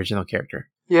original character.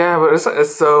 Yeah, but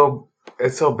it's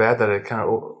so bad that it kind of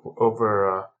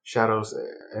overshadows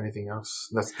anything else.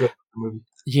 That's good for the movie.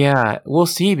 Yeah, we'll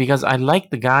see because I like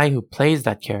the guy who plays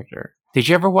that character. Did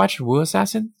you ever watch Wu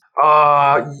Assassin?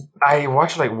 I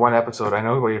watched like one episode. I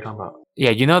know what you're talking about.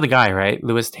 Yeah, you know the guy, right?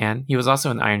 Louis Tan. He was also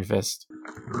in Iron Fist.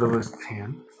 Louis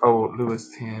Tan. Oh, Louis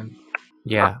Tan.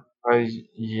 Yeah.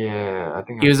 Yeah, I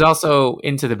think He was also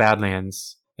Into the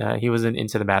Badlands. He was in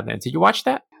Into the Badlands. Did you watch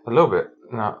that? a little bit.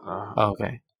 No, Oh,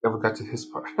 okay. never got to his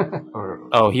part.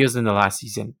 Oh, he was in the last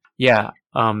season. Yeah.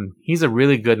 He's a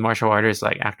really good martial artist,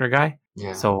 like actor guy.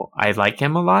 Yeah. So I like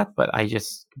him a lot, but I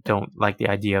just don't like the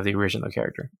idea of the original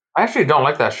character. I actually don't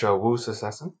like that show, Wu's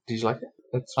Assassin. Did you like it?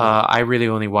 It's I really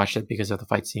only watched it because of the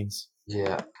fight scenes.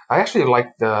 yeah. I actually like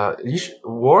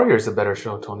Warrior's a better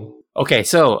show, Tony. Okay,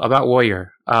 so about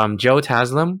Warrior. Joe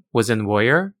Taslim was in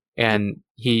Warrior, and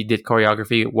he did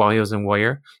choreography while he was in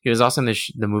Warrior. He was also in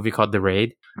the movie called The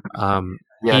Raid. Yeah.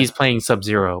 He's playing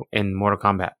Sub-Zero in Mortal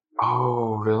Kombat.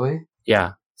 Oh, really?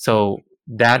 Yeah, so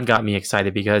that got me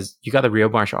excited because you got a real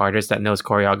martial artist that knows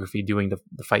choreography doing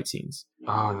the fight scenes.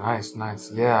 Oh,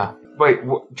 nice. Yeah. Wait,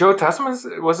 Joe Tasman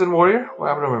was in Warrior? Well,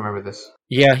 I don't remember this.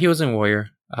 Yeah, he was in Warrior.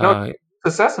 No,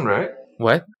 Assassin, right?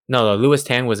 What? No, Louis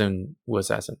Tan was in Wu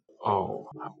Assassin. Oh,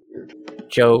 how weird.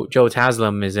 Joe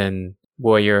Taslim is in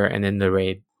Warrior and in The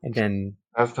Raid. And then...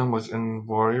 Tasman was in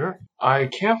Warrior? I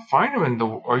can't find him in the...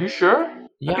 Are you sure?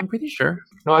 Yeah, I'm pretty sure.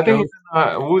 No, I think Joe-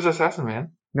 he's in Wu's Assassin,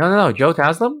 man. No. Joe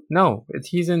Taslim? No,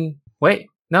 he's in... Wait,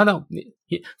 no.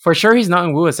 For sure he's not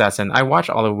in Wu Assassin. I watch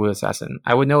all of Wu Assassin.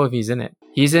 I would know if he's in it.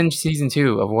 He's in season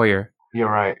 2 of Warrior. You're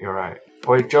right.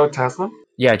 Wait, Joe Tasman?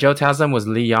 Yeah, Joe Taslim was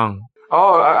Lee Young.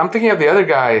 Oh, I'm thinking of the other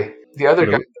guy. The other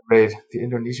Who? guy in the raid. The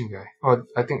Indonesian guy. Oh,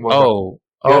 I think...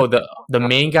 The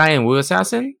main guy in Wu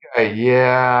Assassin?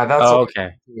 Yeah, that's Oh, what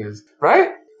okay. he is.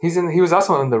 Right? He was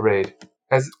also in the raid.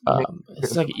 As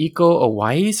It's like Iko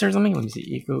Uwais or something. Let me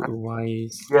see. Iko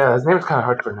Uwais. Yeah, his name is kind of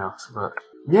hard to pronounce, but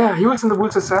yeah, he was in the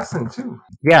Wu's Assassin too.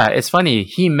 Yeah, it's funny.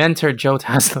 He mentored Joe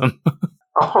Taslim.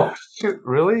 Oh shoot,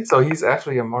 really? So he's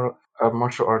actually a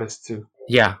martial artist too.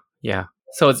 Yeah.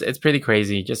 So it's pretty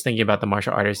crazy just thinking about the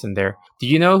martial artists in there. Do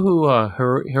you know who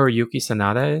Hiroyuki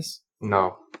Sanada is?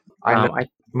 No, I know. I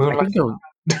Moonlight. think you'll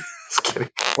Just kidding.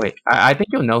 wait. I think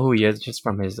you'll know who he is just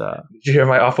from his. Did you hear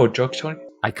my awful joke, Tony?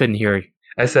 I couldn't hear.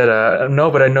 I said no,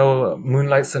 but I know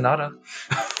Moonlight Sonata.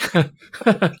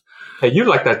 Hey, you'd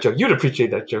like that joke. You'd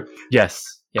appreciate that joke.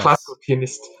 Yes. Classical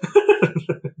pianist.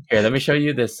 Here, let me show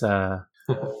you this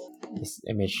this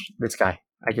image. This guy.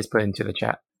 I just put it into the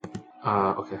chat.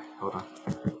 Okay, hold on.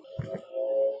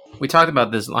 We talked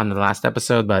about this on the last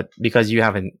episode, but because you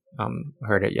haven't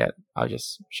heard it yet, I'll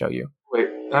just show you. Wait,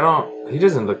 he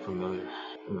doesn't look familiar.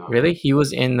 No. Really? He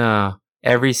was in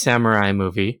every samurai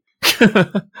movie.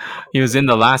 He was in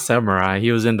The Last Samurai.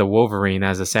 He was in The Wolverine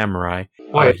as a samurai.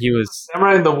 Wait. He was...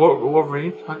 Samurai in the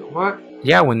Wolverine? What?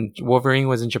 Yeah, when Wolverine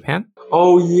was in Japan.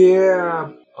 Oh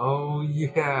yeah,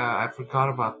 I forgot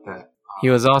about that. He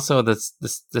was also the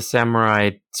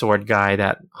samurai sword guy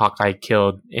that Hawkeye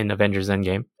killed in Avengers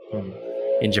Endgame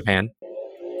in Japan.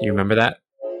 Do you remember that?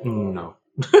 No.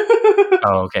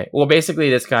 Oh, okay. Well,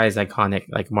 basically, this guy is iconic,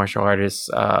 like martial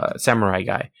artist, samurai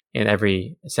guy in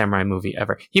every samurai movie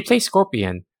ever. He plays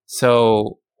Scorpion,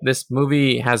 so this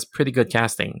movie has pretty good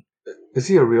casting. Is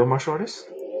he a real martial artist?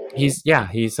 He's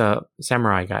a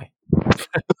samurai guy.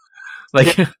 Like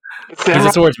he's Samurai?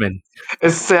 a swordsman.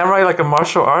 Is samurai like a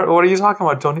martial art? What are you talking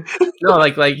about, Tony? No,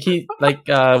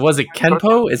 was it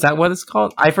Kenpo? Is that what it's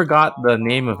called? I forgot the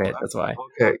name of it. That's why.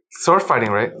 Okay, sword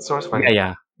fighting, right? Sword fighting.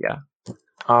 Yeah.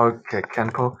 Okay,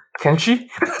 Kenpo, Kenshi.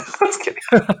 Let's get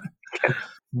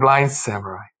blind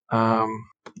samurai.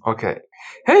 Okay.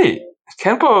 Hey,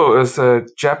 Kenpo is a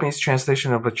Japanese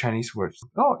translation of a Chinese word.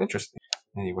 Oh, interesting.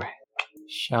 Anyway.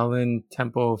 Shaolin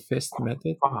Temple Fist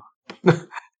Method.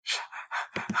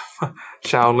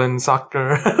 Shaolin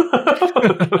soccer.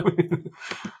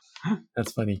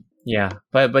 That's funny. Yeah,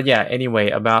 but yeah.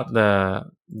 Anyway, about the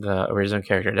original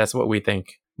character, that's what we think.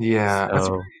 Yeah,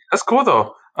 So, that's cool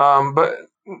though. But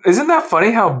isn't that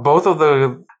funny how both of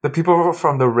the people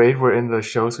from the raid were in the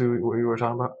shows we were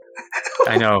talking about?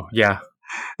 I know. Yeah.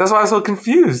 That's why I was so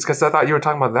confused because I thought you were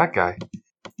talking about that guy.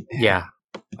 Yeah.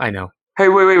 I know. Hey,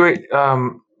 wait.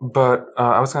 But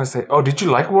I was gonna say, oh, did you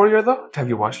like Warrior though? Have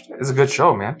you watched it? It's a good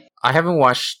show, man. I haven't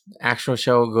watched actual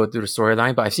show go through the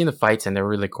storyline, but I've seen the fights and they're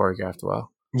really choreographed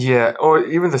well. Yeah, or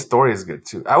even the story is good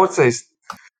too. I would say,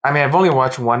 I mean, I've only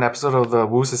watched one episode of the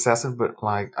Wu's Assassin, but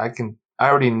like, I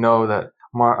already know that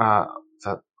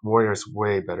that Warrior is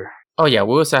way better. Oh yeah,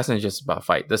 Wu Assassin is just about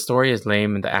fight. The story is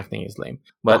lame and the acting is lame.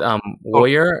 But Oh,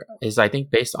 Warrior is I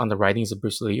think based on the writings of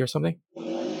Bruce Lee or something.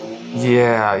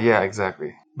 yeah,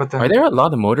 exactly. But Are then, there a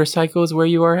lot of motorcycles where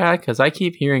you are at? Because I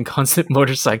keep hearing constant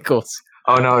motorcycles.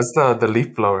 oh no, it's the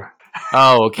leaf blower.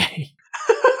 Oh, okay.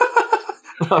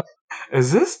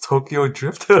 Is this Tokyo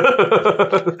Drift?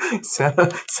 San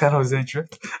Jose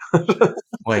Drift?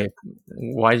 Wait,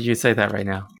 why did you say that right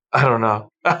now? I don't know.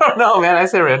 I don't know, man. I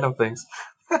say random things.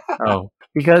 Oh,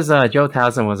 because Joe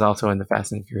Taslim was also in the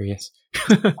Fast and Furious.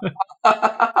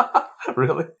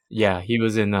 Really? Yeah, he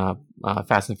was in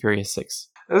Fast and Furious 6.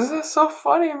 This is so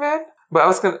funny, man. But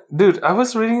I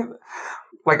was reading,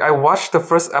 like, I watched the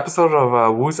first episode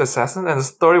of Wu's Assassin, and the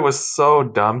story was so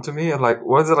dumb to me. And like,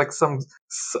 was it like some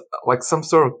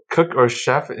sort of cook or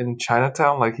chef in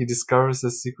Chinatown? Like, he discovers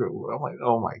his secret. I'm like,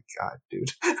 oh my god,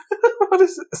 dude, what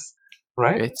is this?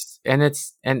 Right? And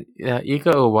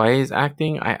Iko Uwai's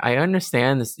acting. I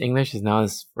understand this English is not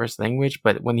his first language,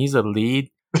 but when he's a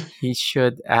lead, he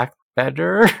should act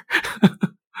better.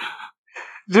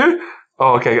 Dude.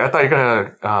 Oh, okay. I thought you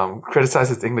were gonna criticize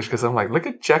his English because I'm like, look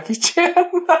at Jackie Chan.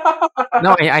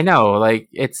 No, I know. Like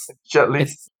Jet Li.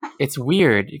 it's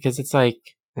weird because it's like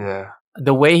Yeah.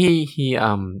 the way he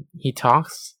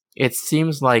talks. It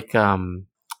seems like he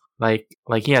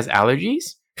has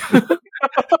allergies.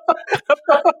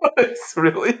 It's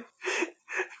really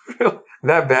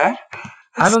that bad?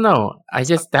 I don't know.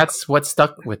 That's what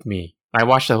stuck with me. I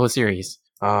watched the whole series.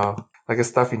 Oh, like a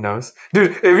stuffy nose.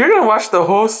 Dude, if you're gonna watch the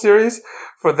whole series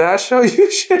for that show, you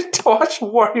should watch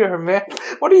Warrior, man.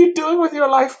 What are you doing with your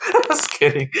life? Just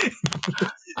kidding.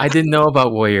 I didn't know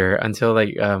about Warrior until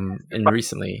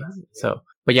recently. So,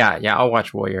 but yeah, I'll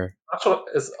watch Warrior.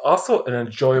 It's also an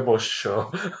enjoyable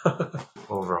show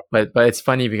overall. But it's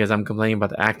funny because I'm complaining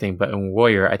about the acting, but in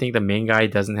Warrior, I think the main guy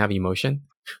doesn't have emotion.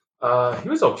 He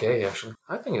was okay actually.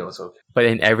 I think it was okay. But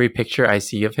in every picture I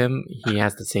see of him, he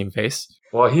has the same face,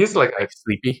 Well, he's like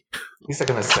sleepy. he's like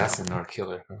an assassin or a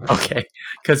killer. Okay,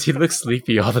 because he looks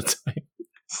sleepy all the time.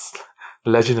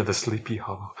 Legend of the Sleepy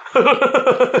Hollow.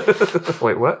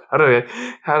 Wait, what? How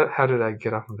did I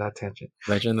get off of that tangent?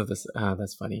 Legend of this.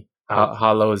 That's funny. Oh.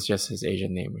 Hollow is just his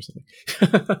Asian name or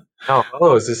something. No,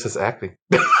 Hollow is just his acting.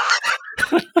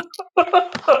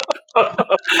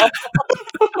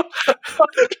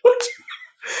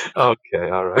 Okay,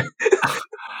 all right.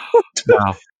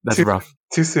 Wow, that's rough.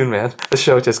 Too soon, man. The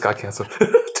show just got canceled.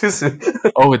 Too soon.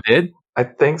 Oh, it did? I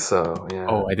think so. Yeah.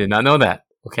 Oh, I did not know that.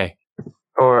 Okay.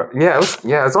 Or yeah,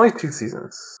 it's only 2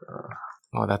 seasons.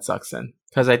 Oh, that sucks then.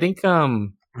 Because I think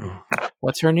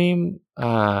what's her name?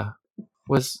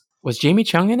 Was Jamie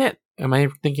Chung in it? Am I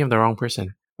thinking of the wrong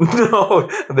person? No,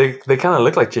 they kind of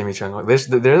look like Jamie Chung.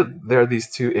 There are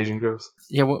these 2 Asian girls.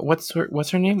 Yeah, what's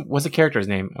her name? What's the character's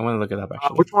name? I want to look it up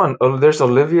actually. Which one? Oh, there's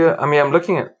Olivia. I mean, I'm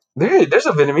looking at there's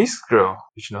a Vietnamese girl.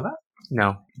 Did you know that?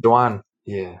 No. Duan.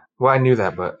 Yeah. Well, I knew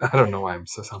that, but I don't know why I'm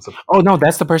so sounds so. Oh no,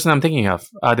 that's the person I'm thinking of.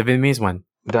 The Vietnamese one.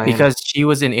 Diana. Because she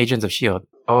was in Agents of Shield.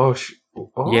 Oh.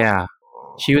 Yeah,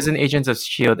 she was in Agents of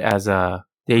Shield as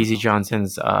Daisy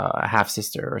Johnson's half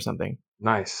sister or something.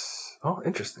 Nice. Oh,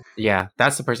 interesting. Yeah,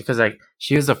 that's the person because like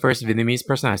she was the first Vietnamese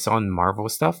person I saw in Marvel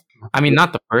stuff. I mean,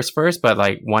 not the first, but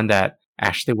like one that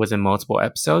actually was in multiple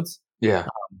episodes. Yeah.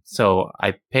 So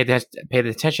I paid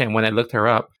attention when I looked her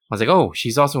up. I was like, oh,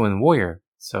 she's also in Warrior.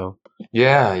 So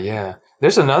Yeah.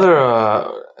 There's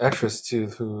another actress too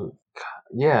who,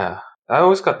 yeah, I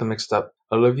always got them mixed up.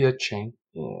 Olivia Chang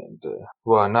and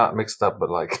well, not mixed up, but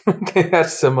like they had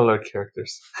similar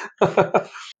characters.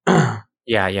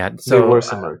 yeah. So they So were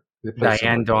similar. They played Diane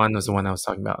similar. Dawn was the one I was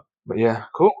talking about. But yeah,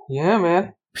 cool. Yeah,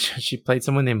 man. She played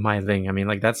someone named Mai Ling. I mean,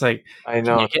 like that's like I can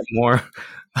know. you get more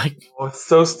like Oh, it's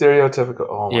so stereotypical.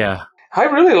 Oh my. yeah. I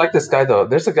really like this guy though.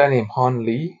 There's a guy named Hon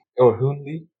Lee or Hoon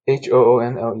Lee,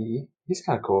 Hoonle. He's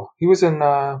kind of cool. He was in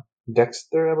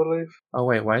Dexter, I believe. Oh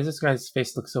wait, why does this guy's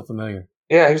face look so familiar?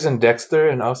 Yeah, he was in Dexter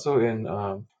and also in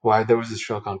why there was this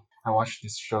show called I watched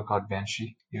this show called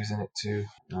Banshee. He was in it too.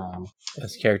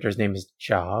 His character's name is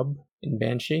Job in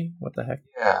Banshee. What the heck?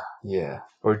 Yeah,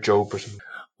 or Job or something.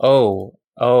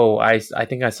 Oh, I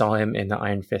think I saw him in the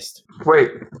Iron Fist. Wait,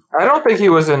 I don't think he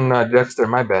was in Dexter.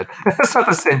 My bad. That's not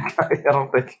the same guy. I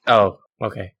don't think. Oh,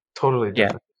 okay. Totally Yeah.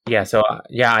 different. Yeah, so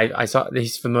I saw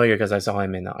he's familiar because I saw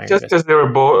him in the Iron Just Fist. because they were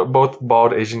both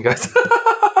bald Asian guys.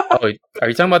 Oh, are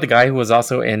you talking about the guy who was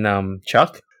also in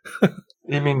Chuck?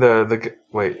 You mean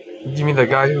wait? You mean the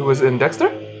guy who was in Dexter?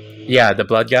 Yeah, the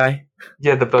blood guy.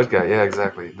 Yeah, the blood guy. Yeah,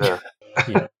 exactly. Yeah,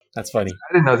 that's funny.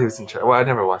 I didn't know he was in Chuck. Well, I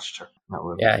never watched Chuck. Not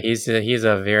really. Yeah, he's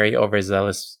a very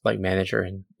overzealous like manager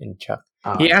in Chuck.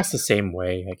 Uh, He acts the same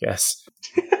way, I guess.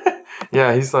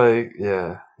 yeah, he's like,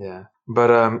 yeah. But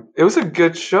it was a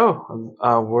good show.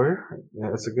 Warrior. Yeah,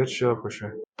 it's a good show for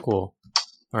sure. Cool.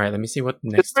 All right, let me see what the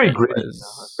It's next very one gritty. was.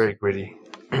 It's very gritty.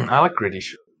 I like gritty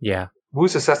shows. Yeah.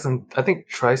 Wu's Assassin, I think,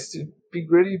 tries to be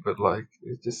gritty, but like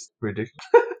it's just ridiculous.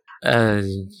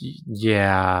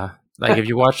 Yeah. Like if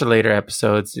you watch the later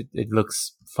episodes, it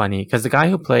looks funny because the guy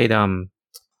who played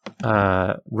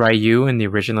Ryu in the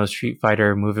original Street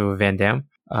Fighter movie with Van Damme,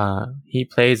 he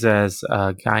plays as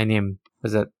a guy named,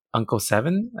 was it Uncle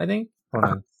Seven? I think. Hold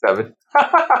on. 7.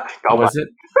 Oh, was it?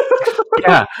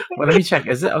 Yeah. Well, let me check.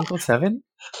 Is it Uncle Seven?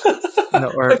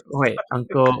 No, or wait,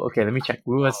 Uncle. Okay, let me check.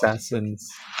 Wu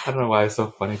Assassins. I don't know why it's so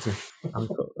funny to me.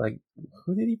 Uncle, like,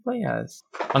 who did he play as?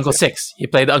 Uncle Six. He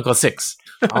played Uncle Six.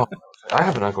 Oh, I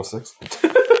have an Uncle 6.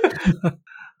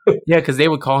 Yeah, because they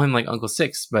would call him like Uncle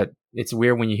Six, but it's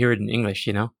weird when you hear it in English,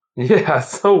 you know? Yeah,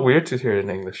 it's so weird to hear it in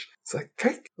English. It's like,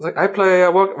 okay. It's like, I play,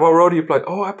 what role do you play?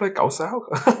 Oh, I play Gao Sao.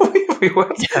 Wait,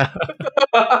 what? Yeah.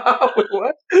 Wait,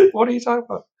 what? What are you talking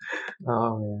about?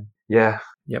 Oh, man. Yeah.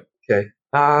 Yep. Okay.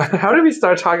 How did we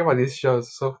start talking about these shows?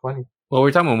 It's so funny. Well,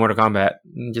 we're talking about Mortal Kombat.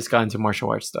 Just got into martial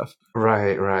arts stuff.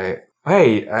 Right.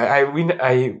 Hey,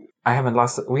 I haven't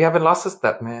lost it. We haven't lost a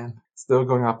step, man. Still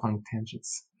going off on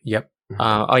tangents. Yep.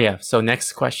 Oh yeah. So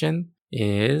next question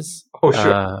is. Oh,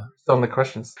 sure. Still on the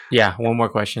questions. Yeah. One more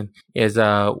question is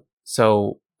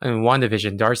so in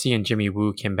WandaVision, Darcy and Jimmy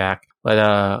Woo came back, but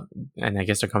and I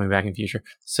guess they're coming back in future.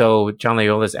 So John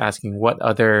Layola is asking, what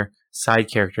other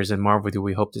side characters in Marvel do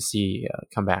we hope to see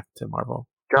come back to Marvel?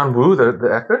 John Woo, the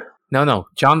actor? No,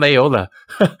 John Layola.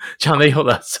 John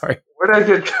Layola, sorry. Where did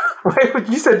I get? Wait,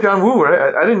 you said John Woo,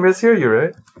 right? I didn't mishear you,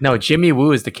 right? No, Jimmy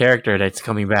Woo is the character that's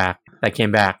coming back. That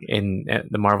came back in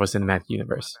the Marvel Cinematic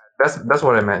Universe. That's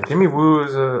what I meant. Jimmy Woo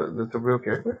is the real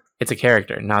character. It's a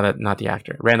character, not the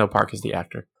actor. Randall Park is the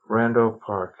actor. Randall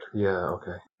Park. Yeah.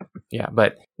 Okay. Yeah,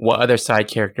 but what other side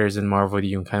characters in Marvel do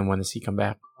you kind of want to see come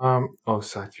back?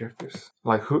 Side characters.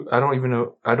 Like who? I don't even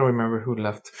know. I don't remember who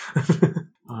left.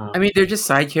 I mean, they're just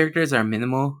side characters that are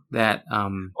minimal. That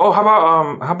Oh,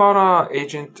 how about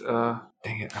Agent?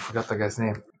 Dang it, I forgot the guy's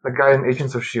name. The guy in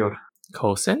Agents of Shield.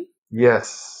 Coulson.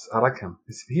 Yes, I like him.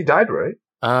 He died, right?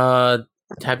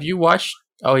 Have you watched?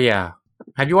 Oh yeah,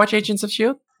 have you watched Agents of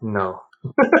Shield? No.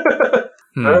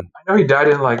 Hmm. I know he died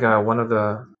in like one of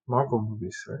the Marvel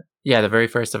movies, right? Yeah, the very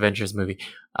first Avengers movie.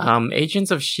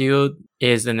 Agents of Shield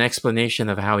is an explanation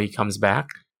of how he comes back,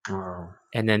 Oh.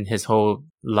 and then his whole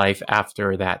life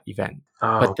after that event.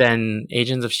 Oh. But then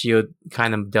Agents of Shield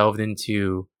kind of delved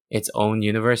into its own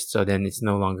universe, so then it's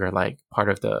no longer like part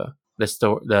of the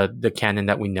canon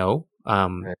that we know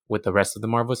Right. with the rest of the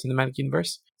Marvel Cinematic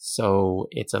Universe. So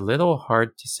it's a little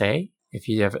hard to say if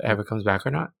he ever comes back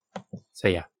or not. So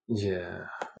yeah. Yeah.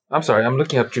 I'm sorry, I'm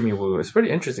looking up Jimmy Woo. It's pretty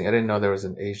interesting. I didn't know there was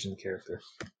an Asian character.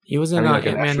 He was in I mean, like an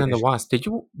Ant-Man actual and the Asian. Wasp. Did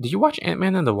you watch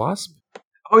Ant-Man and the Wasp?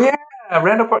 Oh yeah,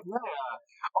 Randall Park. Yeah.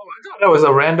 Oh, I thought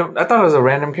it was a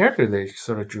random character they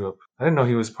sort of drew up. I didn't know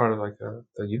he was part of like the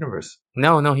universe.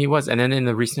 No, he was. And then in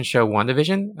the recent show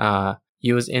WandaVision,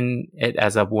 he was in it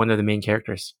as one of the main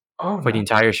characters Oh, for the nice.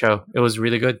 entire show. It was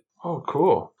really good. Oh,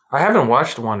 cool. I haven't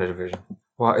watched WandaVision.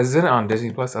 Well, is it on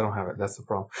Disney Plus? I don't have it. That's the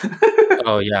problem.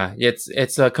 Oh yeah,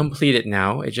 it's completed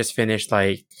now. It just finished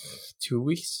like 2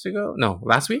 weeks ago. No,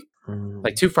 last week,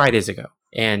 like 2 Fridays ago,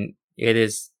 and it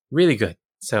is really good.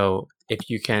 So if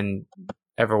you can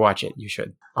ever watch it, you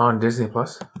should. On Disney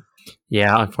Plus?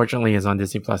 Yeah, unfortunately, it's on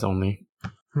Disney Plus only.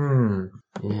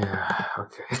 Yeah.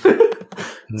 Okay.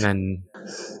 And then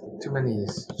Too many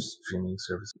streaming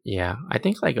services. yeah, I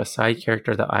think like a side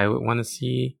character that I would want to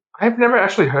see. I've never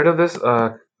actually heard of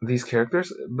these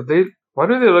characters, but why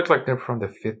do they look like they're from the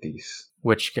 50s?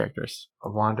 Which characters?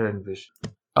 Wanda and Vision.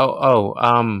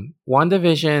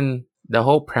 WandaVision. The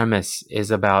whole premise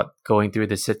is about going through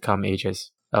the sitcom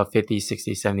ages of 50s,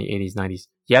 60s, 70s, 80s, 90s.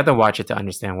 You have to watch it to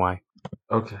understand why.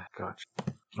 Okay, gotcha.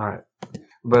 All right.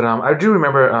 But I do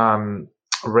remember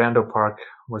Randall Park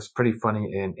was pretty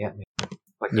funny in Ant-Man.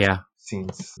 Like Yeah.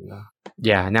 scenes. Yeah.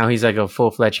 Yeah, now he's like a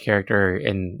full-fledged character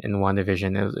in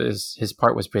WandaVision. His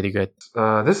part was pretty good.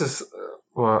 This is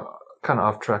well kind of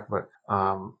off track, but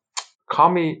call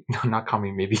me no, not call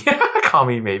me maybe. Call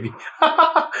me maybe.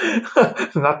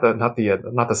 not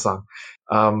the song.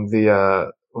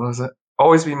 What was it?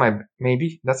 Always Be My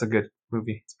Maybe. That's a good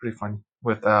movie. It's pretty funny.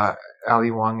 with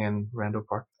Ali Wong and Randall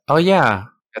Park. Oh yeah,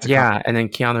 That's a yeah, and then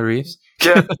Keanu Reeves.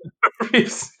 yeah.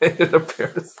 Reeves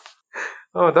appears.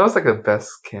 Oh, that was like the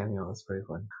best cameo. It's very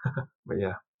fun. But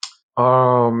yeah.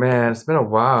 Oh man, it's been a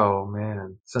while,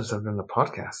 man, since I've done the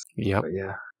podcast. Yep. But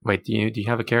yeah. Wait, do you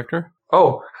have a character?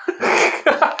 Oh,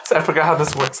 I forgot how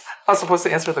this works. I was supposed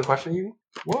to answer the question. You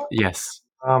what? Yes.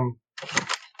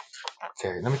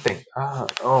 Okay, let me think.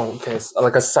 Okay, it's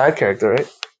like a side character, right?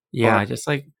 Yeah, just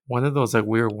like one of those like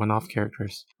weird one-off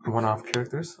characters. One-off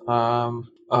characters.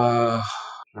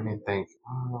 Let me think.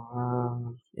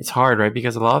 It's hard, right?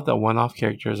 Because a lot of the one-off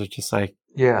characters are just like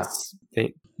Yeah.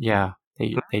 they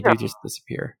do just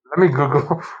disappear. Let me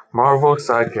Google Marvel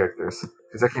side characters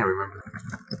because I can't remember.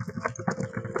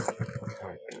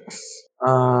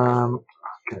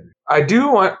 Okay. I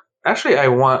do want. Actually, I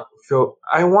want Phil.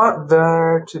 I want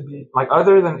there to be like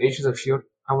other than Agents of Shield.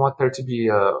 I want there to be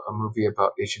a movie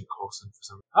about Agent Coulson for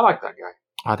some. I like that guy.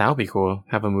 Oh, that would be cool.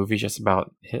 Have a movie just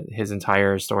about his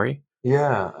entire story.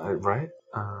 Yeah. Right.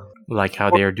 Like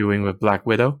how they are doing with Black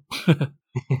Widow.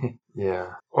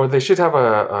 Yeah. Or they should have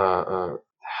a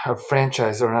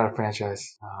franchise or not a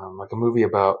franchise, like a movie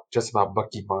about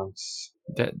Bucky Barnes.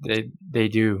 That they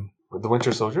do. With the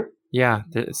Winter Soldier. Yeah,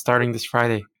 it's starting this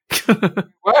Friday.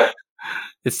 What?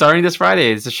 It's starting this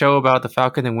Friday. It's a show about the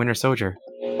Falcon and Winter Soldier.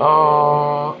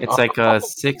 Oh. It's like a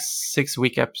 6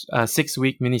 week 6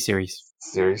 week miniseries.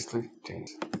 Seriously,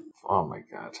 James. Oh my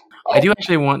god. I do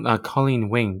actually want Colleen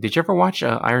Wing. Did you ever watch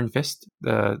Iron Fist,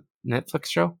 the Netflix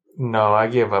show? No, I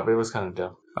gave up. It was kind of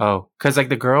dumb. Oh, because like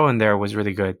the girl in there was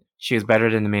really good. She was better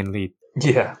than the main lead.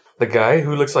 Yeah, the guy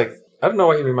who looks like I don't know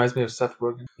why he reminds me of Seth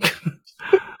Rogen.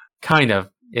 Kind of.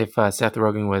 If Seth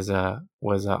Rogen was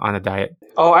on a diet.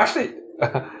 Oh, actually,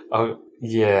 oh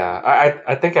yeah.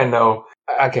 I think I know.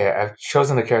 Okay, I've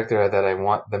chosen the character that I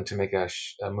want them to make a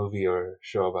movie or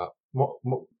show about.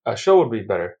 A show would be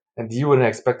better, and you wouldn't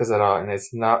expect this at all. And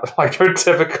it's not like your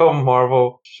typical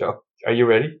Marvel show. Are you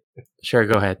ready? Sure,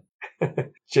 go ahead.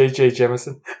 J.J.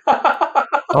 Jameson.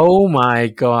 Oh my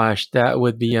gosh, that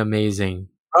would be amazing.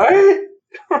 Right,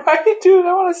 right, dude.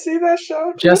 I want to see that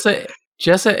show. Dude.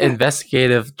 Just an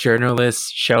investigative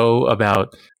journalist show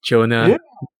about Jonah,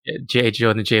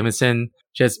 Jonah Jameson,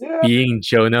 just being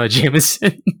Jonah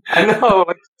Jameson. I know,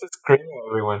 like just screaming at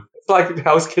everyone. It's like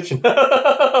Hell's Kitchen.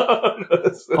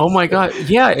 Oh my god,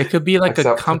 yeah, it could be like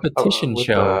a competition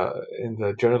show in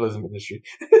the journalism industry.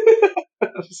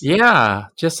 Yeah,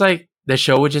 just like the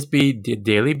show would just be the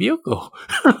Daily Bugle.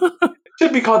 It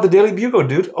should be called the Daily Bugle,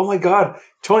 dude. Oh my god,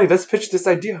 Tony, let's pitch this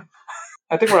idea.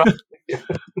 I think we're.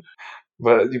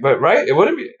 But right, it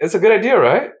wouldn't be. It's a good idea,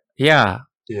 right? Yeah.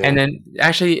 And then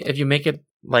actually, if you make it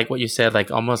like what you said, like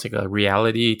almost like a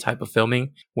reality type of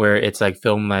filming, where it's like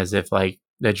filmed as if like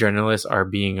the journalists are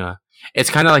being it's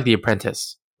kind of like The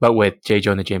Apprentice, but with J.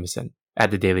 Jonah Jameson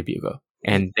at the Daily Bugle,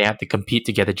 and they have to compete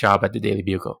to get a job at the Daily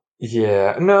Bugle.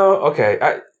 Yeah. No. Okay.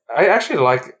 I actually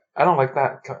like. I don't like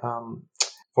that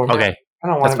format. Okay. I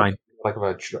don't want that's fine. Like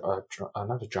not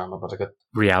a drama, but like a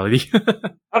reality.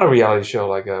 Not a reality show,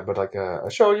 but like a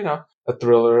show, a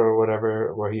thriller or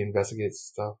whatever, where he investigates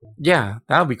stuff. Yeah,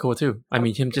 that would be cool too. I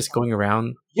mean, him just going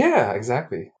around. Yeah,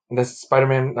 exactly. And that's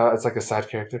Spider-Man. It's like a side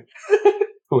character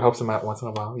who helps him out once in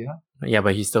a while. Yeah,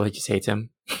 but he just hates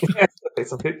him.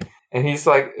 And he's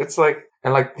like, it's like,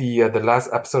 and like the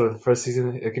last episode of the first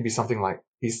season, it could be something like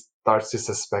he starts to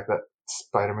suspect that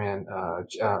Spider-Man,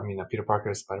 Peter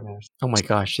Parker is Spider-Man. Oh my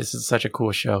gosh, this is such a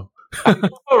cool show.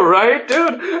 All right,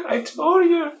 dude. I told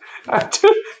you.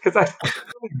 Because I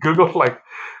googled like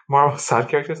Marvel side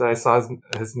characters and I saw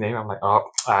his name. I'm like, oh,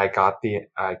 I got the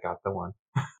one.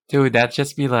 Dude, that'd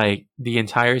just be like the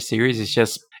entire series is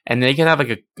just, and they could have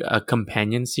like a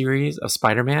companion series of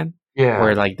Spider-Man. Yeah.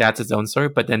 Where like that's its own story,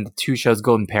 but then the two shows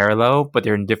go in parallel, but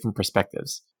they're in different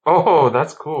perspectives. Oh,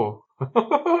 that's cool.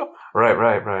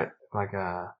 Right.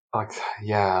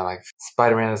 Like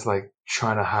Spider-Man is like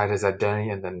trying to hide his identity,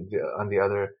 and then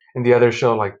in the other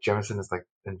show, like Jameson is like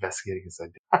investigating his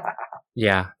identity.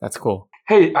 Yeah, that's cool.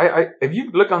 Hey, I if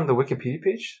you look on the Wikipedia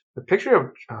page, the picture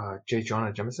of J.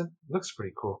 Jonah Jameson looks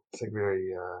pretty cool. It's like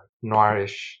very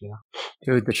noirish,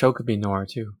 Dude, the show could be noir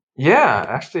too. Yeah,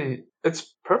 actually,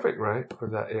 it's perfect, right, for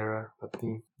that era, that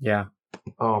theme. Yeah.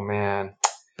 Oh man.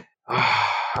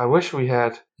 I wish we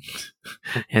had.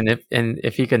 And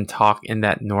if he can talk in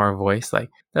that noir voice, like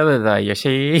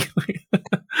you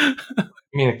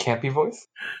mean a campy voice?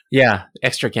 Yeah,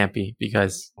 extra campy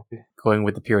because going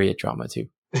with the period drama too.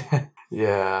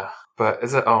 Yeah, but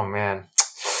is it? Oh man!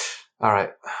 All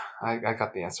right, I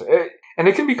got the answer, and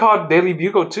it can be called Daily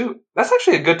Bugle too. That's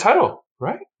actually a good title,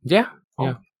 right? Yeah. Oh,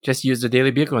 yeah. Just use the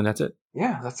Daily Bugle and that's it.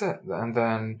 Yeah, that's it. And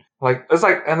then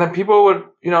and then people would,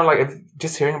 like if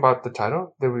just hearing about the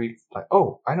title, they would be like,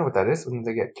 oh, I know what that is, and then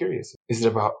they get curious. Is it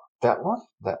about that one,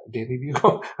 that Daily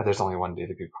Bugle? There's only one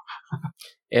Daily Bugle.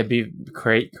 It'd be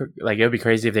great. Like it would be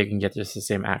crazy if they can get just the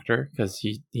same actor because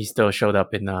he still showed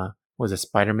up in was it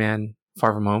Spider-Man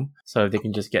Far From Home? So if they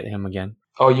can just get him again.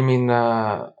 Oh, you mean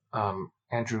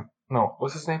Andrew? No,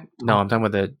 what's his name? No, I'm talking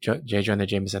about the J. Jonah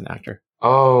Jameson actor.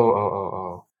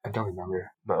 Oh. I don't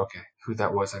remember, but okay, who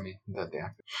that was? I mean, the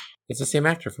actor. It's the same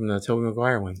actor from the Tobey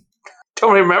Maguire one.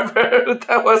 Don't remember who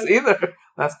that was either.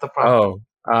 That's the problem.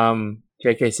 Oh,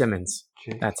 J.K. Simmons.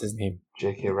 That's his name.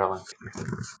 J.K. Rowling.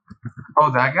 Oh,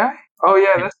 that guy? Oh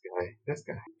yeah, this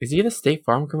guy. Is he the State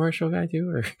Farm commercial guy too?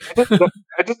 Or?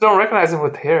 I just don't recognize him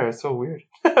with hair. It's so weird.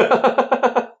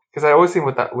 Because I always see him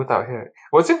without hair.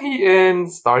 Wasn't he in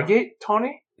Stargate,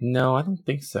 Tony? No, I don't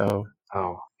think so.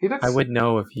 Oh, he looks. I would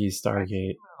know if he's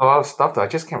Stargate. A lot of stuff though. I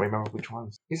just can't remember which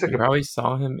ones. He's like You probably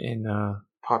saw him in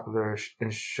popular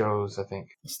in shows. I think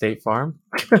State Farm.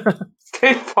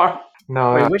 State Farm.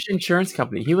 No. Wait, which insurance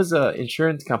company? He was a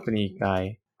insurance company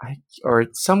guy. Or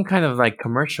some kind of like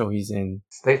commercial he's in.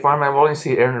 State Farm. I've only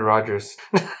seen Aaron Rodgers.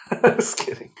 Just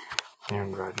kidding.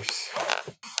 Aaron Rodgers.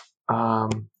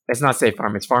 It's not State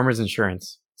Farm. It's Farmers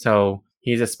Insurance. So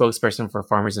he's a spokesperson for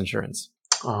Farmers Insurance.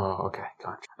 Oh, okay,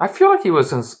 gotcha. I feel like he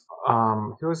was in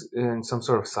some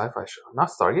sort of sci-fi show. Not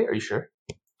Stargate. Are you sure?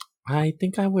 I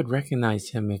think I would recognize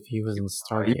him if he was in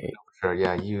Stargate. Sure.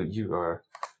 Yeah, you are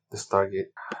the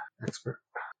Stargate expert.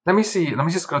 Let me see. Let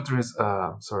me just go through his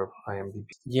sort of IMDb.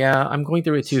 Yeah, I'm going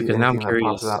through it too because now I'm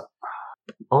curious.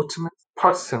 Ultimate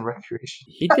Parks and Recreation.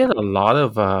 He did a lot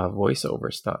of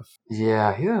voiceover stuff.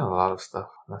 Yeah, he did a lot of stuff.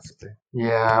 That's the thing.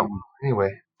 Yeah. Anyway.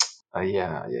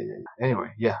 Yeah.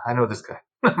 Anyway, yeah, I know this guy.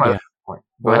 Yeah. Point.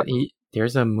 But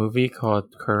there's a movie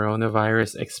called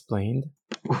Coronavirus Explained.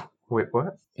 Wait,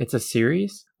 what? It's a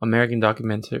series, American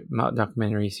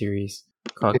documentary series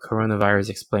called Coronavirus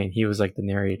Explained. He was like the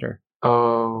narrator.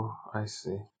 Oh, I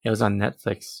see. It was on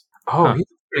Netflix. Oh, he's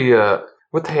pretty,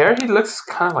 with hair, he looks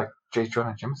kind of like J.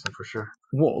 Jonah Jameson for sure.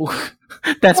 Whoa.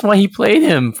 That's why he played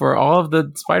him for all of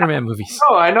the Spider-Man movies.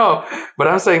 Oh, I know. But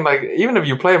I'm saying, like, even if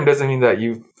you play him, doesn't mean that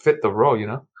you fit the role, you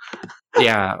know?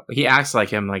 Yeah, he acts like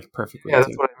him, like, perfectly. Yeah,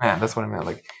 that's what I meant.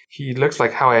 Like, he looks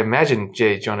like how I imagined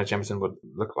J. Jonah Jameson would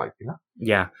look like, you know?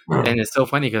 Yeah, and it's so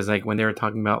funny because, like, when they were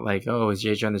talking about, like, oh, is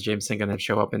J. Jonah Jameson going to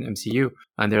show up in MCU?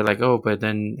 And they're like, oh, but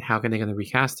then how can they going to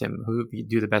recast him? Who would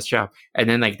do the best job? And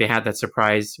then, like, they had that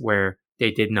surprise where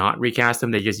they did not recast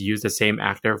him. They just used the same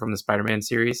actor from the Spider-Man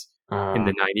series in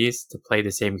the 90s to play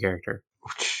the same character.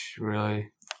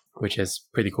 Really? Which is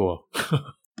pretty cool.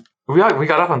 We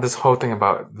got off on this whole thing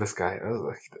about this guy.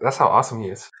 That's how awesome he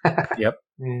is. Yep.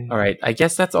 All right. I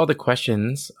guess that's all the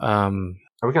questions. Are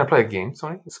we going to play a game,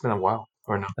 Tony? It's been a while.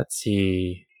 Or no? Let's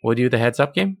see. We'll do the heads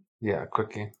up game? Yeah, a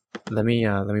quick game. Let me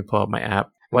pull up my app.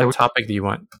 What topic do you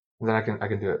want? Then I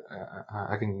can do it.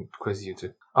 I can quiz you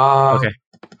too. Okay.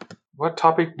 What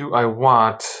topic do I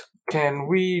want? Can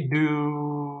we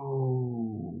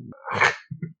do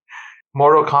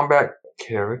Mortal Kombat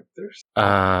characters?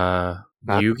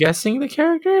 You guessing the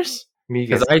characters? Me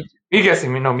guessing.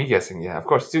 Me guessing. Yeah, of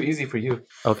course. It's too easy for you.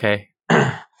 Okay.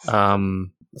 It's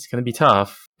gonna be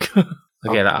tough.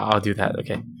 Okay, I'll do that.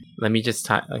 Okay. Let me just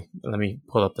let me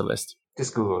pull up the list.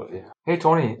 Just Google it. Yeah. Hey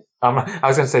Tony. I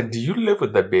was gonna say, do you live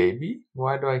with the baby?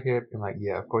 Why do I hear it? I'm like,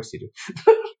 yeah, of course you do.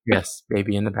 Yes,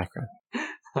 baby in the background.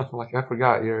 I'm like, I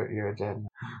forgot you're a dad.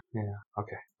 Yeah.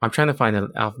 Okay. I'm trying to find an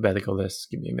alphabetical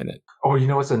list. Give me a minute. Oh, you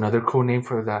know what's another cool name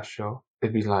for that show?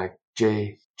 It'd be like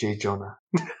J. Jonah.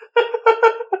 You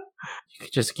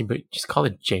could just call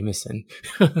it Jameson.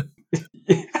 I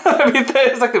mean,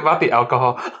 it's like about the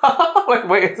alcohol. Like,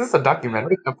 wait, is this a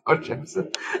documentary about Jameson?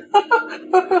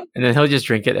 And then he'll just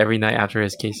drink it every night after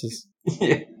his cases.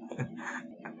 Yeah.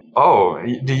 Oh,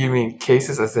 do you mean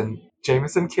cases as in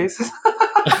Jameson cases?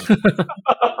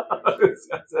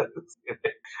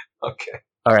 Okay.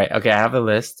 All right. Okay, I have a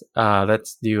list.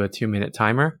 Let's do a 2-minute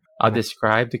timer. I'll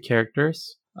describe the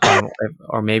characters,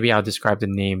 or maybe I'll describe the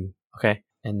name. Okay,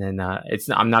 and then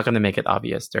I'm not going to make it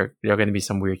obvious. There are going to be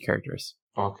some weird characters.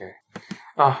 Okay.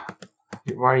 Why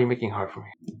are you making it hard for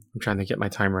me? I'm trying to get my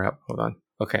timer up. Hold on.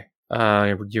 Okay.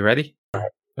 You ready? All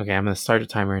right. Okay, I'm going to start the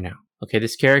timer now. Okay,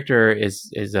 this character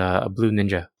is a blue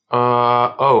ninja.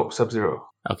 Sub-Zero.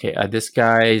 Okay, this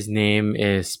guy's name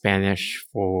is Spanish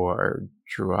for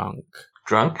drunk.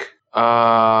 Drunk?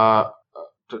 I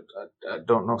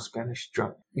don't know Spanish.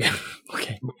 Drunk.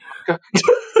 Okay. Wait,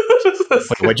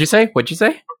 what'd you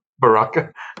say?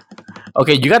 Baraka.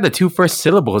 Okay, you got the 2 first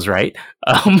syllables right.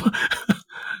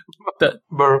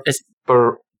 Bar It's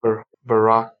Bar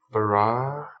Bar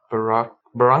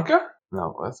Barranca?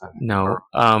 No, that's not. no.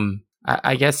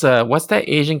 I guess. What's that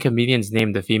Asian comedian's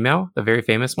name? The female, the very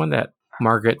famous one, that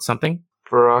Margaret something.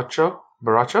 Baracho?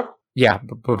 Yeah,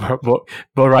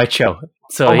 Boraicho.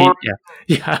 So Oh,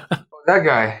 yeah. that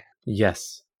guy.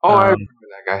 Yes. Oh, I remember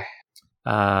that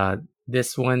guy.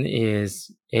 This one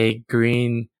is a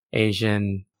green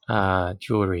Asian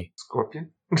jewelry.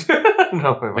 Scorpion?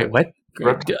 No, Wait, what?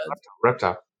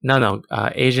 Reptile. No.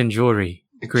 Asian jewelry.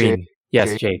 Green. Jade.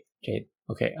 Yes, Jade. jade.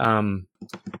 Okay.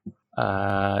 Uh,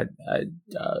 uh,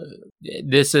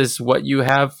 this is what you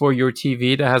have for your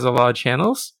TV that has a lot of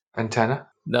channels. Antenna.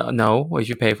 No. What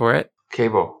you pay for it?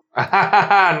 Cable.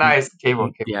 Nice.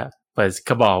 Cable. Yeah, but it's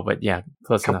cabal. But yeah,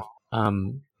 close enough.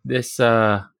 This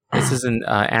is an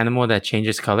animal that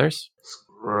changes colors.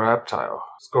 Reptile.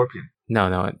 Scorpion.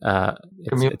 No.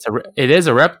 It is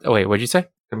a rep. Oh wait, what'd you say?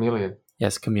 Chameleon.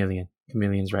 Yes, chameleon.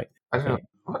 Chameleon's right. I don't Okay. know.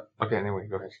 What? Okay, anyway,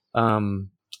 go ahead.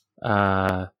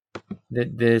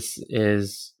 This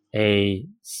is a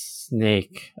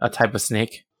snake, a type of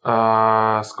snake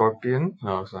Scorpion?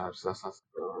 No, it's not. That's not.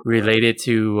 related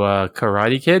to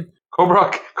Karate Kid.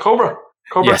 Cobra.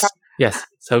 Yes.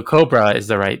 So Cobra is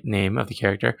the right name of the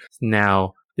character.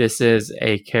 Now, this is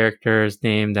a character's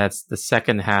name that's the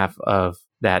second half of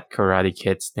that Karate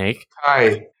Kid snake.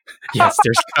 Kai. Yes,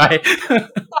 there's Kai.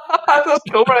 That's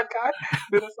Cobra Kai?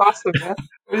 Dude, that's awesome, man.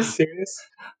 Are you serious?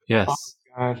 Yes.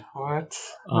 God, what?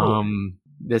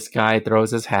 This guy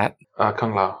throws his hat.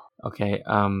 Kung Lao. Okay.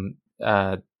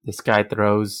 This guy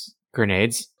throws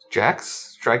grenades.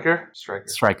 Jax? Striker?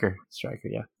 Striker.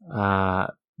 Yeah.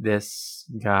 This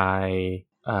guy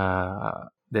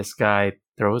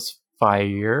throws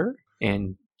fire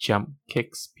and jump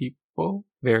kicks people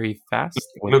very fast.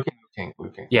 Liu Kang.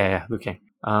 Yeah, Liu Kang.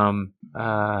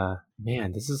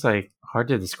 Man, this is like hard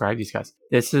to describe these guys.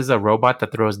 This is a robot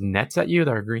that throws nets at you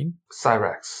that are green.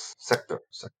 Cyrax. Sector.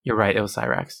 You're right, it was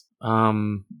Cyrax.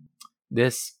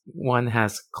 This one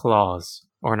has claws,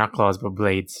 or not claws, but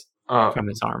blades from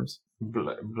its arms.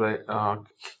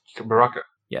 Baraka.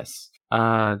 Yes.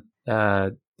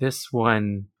 This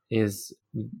one is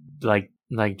like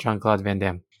Jean-Claude Van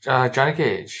Damme. Johnny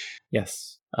Cage.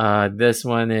 Yes. This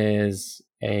one is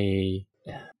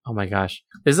oh my gosh.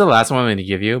 This is the last one I'm going to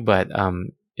give you, but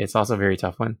it's also a very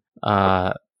tough one.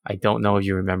 I don't know if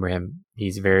you remember him.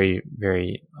 He's very,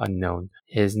 very unknown.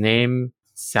 His name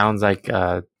sounds like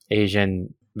a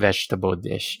Asian vegetable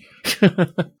dish.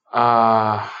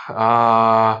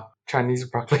 Chinese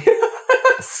broccoli.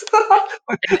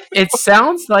 It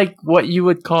sounds like what you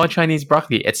would call Chinese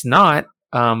broccoli. It's not,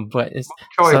 but it's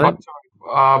Bok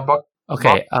choy.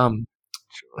 Okay, I'm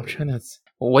trying to.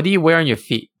 What do you wear on your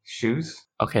feet? Shoes.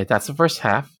 Okay, that's the first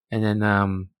half, and then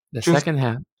the Shoes.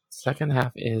 second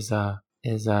half is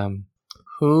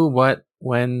who, what,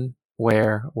 when,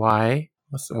 where, why.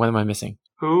 What am I missing?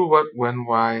 Who, what, when,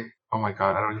 why? Oh my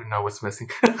god, I don't even know what's missing.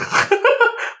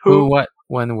 Who, what,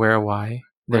 when, where, why?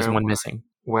 There's Where, one why? missing.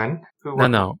 When? Who, what?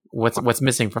 No. What's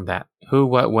missing from that? Who,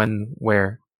 what, when,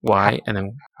 where, why, and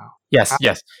then yes.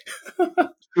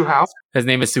 Who, how? His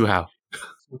name is Su Hao.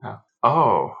 Who, how?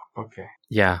 Oh, okay.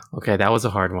 Yeah. Okay, that was a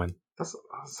hard one. That's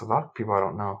a lot of people I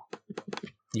don't know.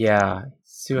 Yeah,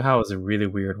 Su Hao is a really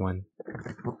weird one.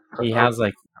 He has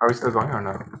like Are we still going or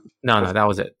no? no, that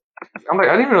was it. I'm like,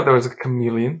 I didn't even know there was a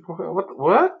chameleon.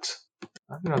 What?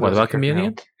 I didn't know there What was a about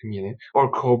chameleon? Chameleon.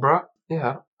 Or cobra.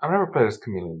 Yeah, I've never played as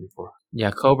chameleon before.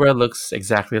 Yeah, Cobra looks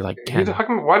exactly like Ken.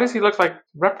 Why does he look like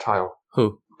reptile?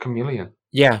 Who? Chameleon.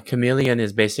 Yeah, Chameleon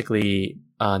is basically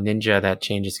a ninja that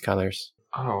changes colors.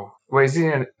 Oh. Wait, is he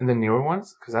in the newer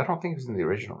ones? Because I don't think he was in the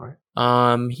original,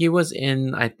 right? He was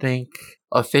in, I think,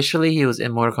 officially he was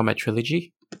in Mortal Kombat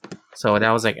Trilogy. So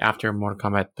that was like after Mortal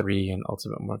Kombat 3 and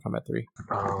Ultimate Mortal Kombat 3.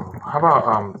 Oh, how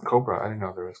about Cobra? I didn't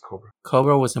know there was Cobra.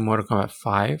 Cobra was in Mortal Kombat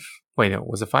 5. Wait, no,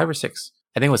 was it 5 or 6?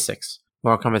 I think it was 6.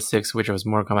 Mortal Kombat 6, which was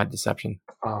Mortal Kombat Deception.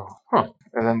 Oh, huh.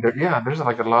 And then there's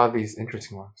like a lot of these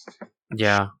interesting ones.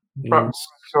 Yeah.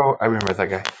 So I remember that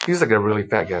guy. He's like a really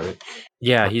fat guy, right?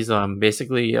 Yeah, he's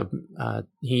basically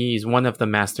he's one of the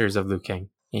masters of Liu Kang,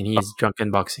 and he's drunk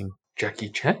in boxing. Jackie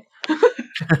Chan.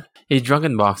 He's drunk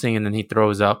in boxing, and then he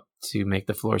throws up to make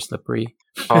the floor slippery.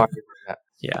 Oh, I remember that.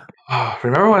 Yeah. Oh,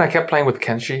 remember when I kept playing with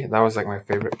Kenshi? That was like my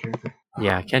favorite character.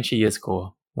 Yeah, Kenshi is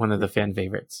cool. One of the fan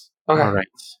favorites. Okay. All right.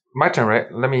 My turn,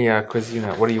 right? Let me quiz you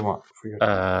now. What do you want for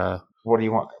your? What do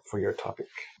you want for your topic?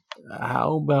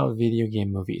 How about video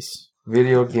game movies?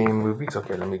 Video game movies.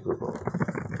 Okay, let me Google.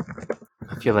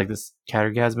 I feel like this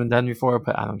category has been done before,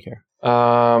 but I don't care.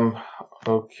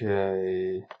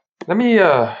 Okay. Let me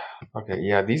Okay,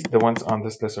 yeah, the ones on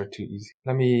this list are too easy.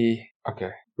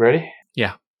 Okay, ready?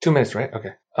 Yeah. 2 minutes, right?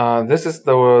 Okay. This is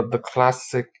the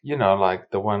classic, like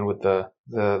the one with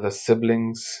the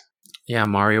siblings. Yeah,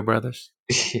 Mario Brothers.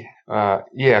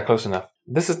 Yeah, close enough.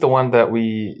 This is the one that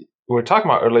we were talking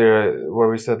about earlier, where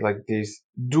we said like these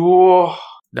dual.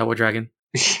 Double Dragon.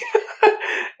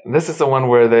 This is the one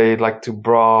where they like to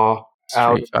brawl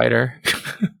out. Street Fighter.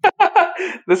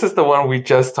 This is the one we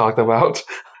just talked about.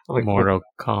 Like, Mortal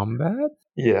Kombat.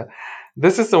 yeah,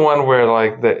 this is the one where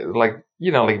like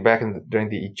back during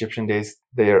the Egyptian days,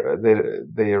 they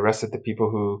arrested the people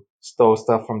who stole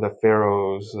stuff from the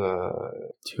pharaohs.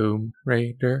 Tomb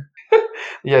Raider.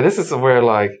 Yeah, this is where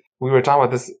like we were talking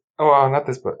about this. Oh, well, not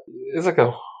this, but it's like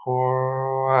a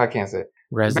horror. I can't say it.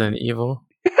 Resident Evil.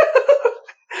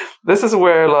 This is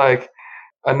where like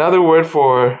another word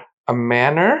for a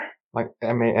manor, like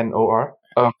MANOR,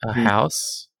 A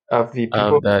House of the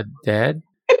people. of the Dead.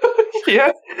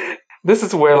 Yeah, this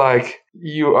is where like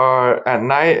you are at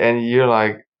night and you're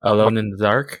like Alone in the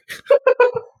Dark.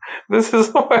 this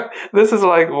is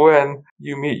like when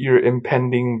you meet your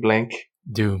impending blank.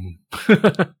 Doom.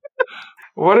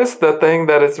 What is the thing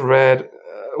that is red?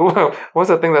 What's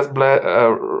the thing that's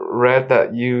red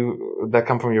that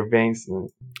come from your veins?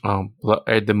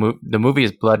 The movie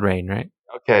is Blood Rain, right?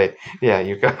 Okay, yeah,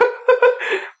 you go.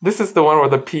 This is the one where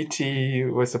the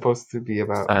PT was supposed to be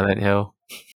about. Silent Hill.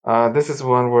 This is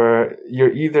one where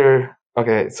you're either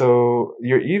so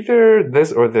you're either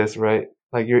this or this, right?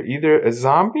 Like you're either a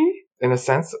zombie in a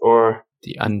sense, or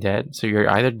The Undead. So you're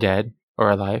either dead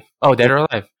or alive. Oh, dead or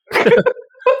alive.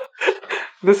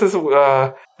 this is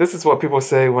what people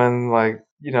say when like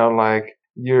like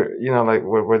you're like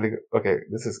where they okay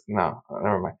this is no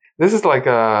never mind. This is like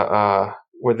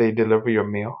where they deliver your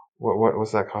mail.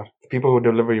 What's that called? The people who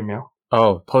deliver your mail.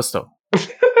 Oh, Postal.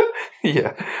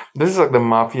 Yeah, this is like the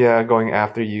mafia going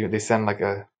after you. They send like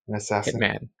an assassin.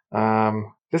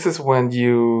 Hitman. This is when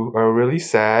you are really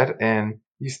sad and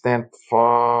you stand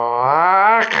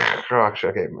fuck. Oh,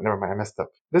 actually, okay, never mind. I messed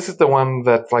up. This is the one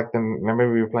that's like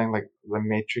remember we were playing like the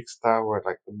Matrix style where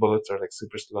like the bullets are like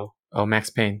super slow. Oh,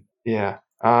 Max Payne. Yeah.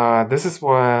 This is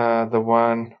that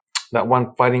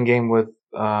one fighting game with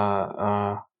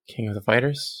King of the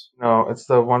Fighters. no, it's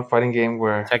the one fighting game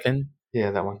where Tekken.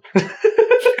 yeah, that one.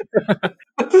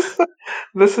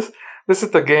 This is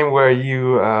the game where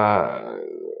you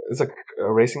it's like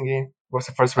a racing game. What's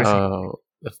the first racing? Oh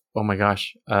my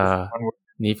gosh.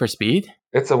 Need for Speed.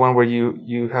 It's the one where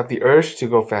you have the urge to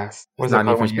go fast. What's not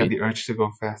that Need called for when you have Speed? the urge to go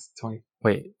fast, Tony?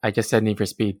 Wait, I just said Need for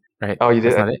Speed, right? Oh, you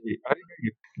did. That's not it? I didn't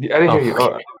hear you. I didn't hear you.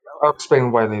 Oh, I'll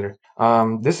explain why later.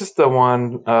 This is the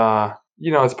one.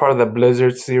 It's part of the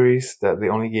Blizzard series. The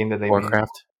only game that they made.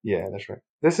 Warcraft. Yeah, that's right.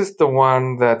 This is the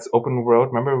one that's open world.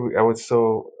 Remember, I was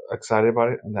so excited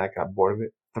about it, and then I got bored of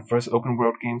it. The first open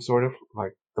world game, sort of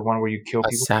like the one where you kill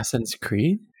people. Assassin's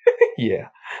Creed. Yeah.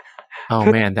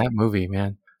 Oh man, that movie,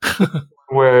 man.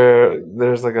 Where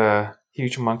there's like a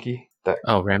huge monkey that.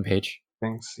 Oh, Rampage.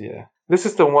 Things, yeah. This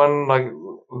is the one like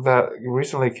that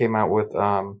recently came out with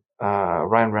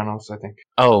Ryan Reynolds, I think.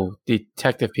 Oh,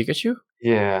 Detective Pikachu.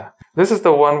 Yeah, this is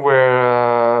the one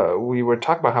where we were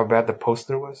talking about how bad the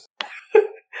poster was.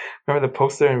 Remember the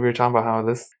poster, and we were talking about how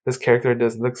this character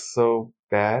just looks so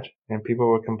bad, and people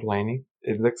were complaining.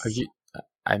 It looks.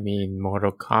 I mean,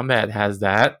 Mortal Kombat has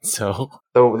that, so.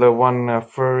 The one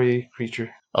furry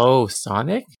creature. Oh,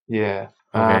 Sonic. Yeah.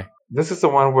 Okay. This is the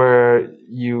one where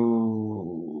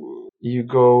you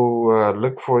go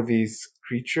look for these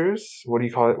creatures. What do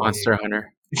you call it? Monster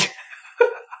Hunter.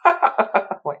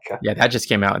 Oh my god. Yeah, that just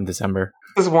came out in December.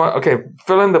 This is one. Okay,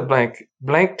 fill in the blank.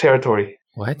 Blank territory.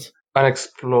 What?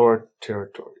 Unexplored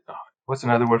territory. Oh, what's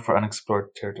another word for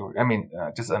unexplored territory? I mean,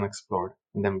 just unexplored,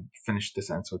 and then finish the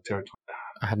sentence with territory.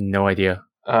 I have no idea.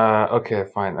 Okay,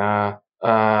 fine.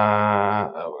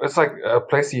 It's like a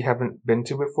place you haven't been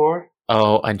to before.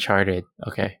 Oh, Uncharted.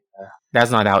 Okay. Yeah.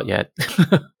 That's not out yet.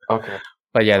 Okay.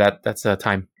 But yeah, that's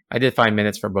time. I did 5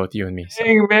 minutes for both you and me. So.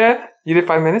 Hey, man. You did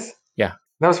 5 minutes? Yeah.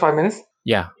 That was 5 minutes?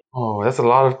 Yeah. Oh, that's a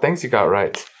lot of things you got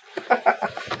right.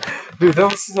 Dude,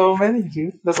 that was so many,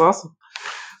 dude. That's awesome.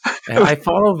 And I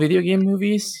follow video game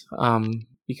movies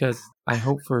because I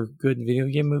hope for good video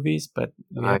game movies, but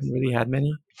we haven't really had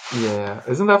many. Yeah.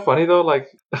 Isn't that funny though? Like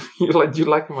you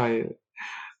like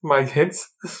my hints?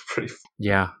 It's pretty funny.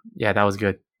 Yeah, that was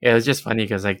good. It was just funny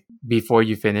because like before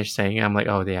you finished saying it, I'm like,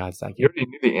 oh yeah, it's that game. You already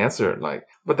knew the answer, like,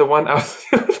 but the one I was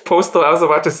Postal I was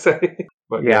about to say.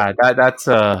 But yeah,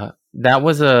 that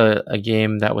was a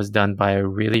game that was done by a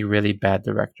really, really bad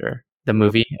director. The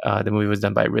movie was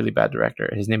done by a really bad director.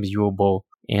 His name is Yul Bo,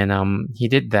 and he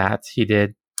did that. He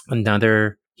did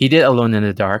another He did Alone in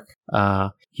the Dark.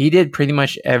 He did pretty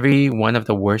much every one of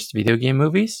the worst video game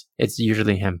movies. It's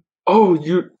usually him. Oh,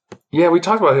 yeah, we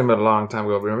talked about him a long time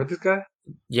ago. Remember this guy?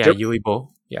 Yeah, Yui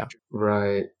Bo. Yeah.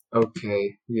 Right.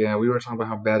 Okay. Yeah, we were talking about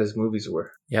how bad his movies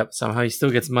were. Yep. Somehow he still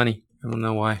gets money. I don't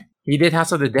know why. He did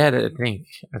House of the Dead, I think,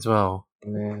 as well.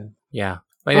 Man. Yeah.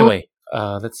 But anyway,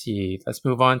 let's see. Let's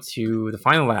move on to the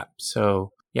final lap.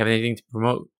 So, you have anything to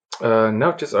promote?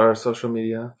 No, just our social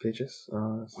media pages.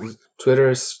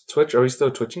 Twitter, Twitch. Are we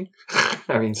still twitching?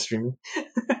 I mean, streaming.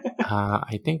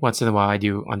 I think once in a while I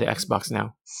do on the Xbox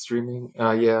now. Streaming.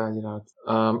 Yeah,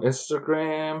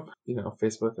 Instagram,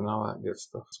 Facebook and all that good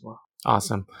stuff as well.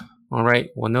 Awesome. All right.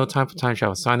 Well, no time for time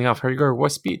travel. Signing off. Herger,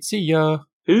 Westbeat. See ya.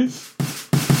 Peace.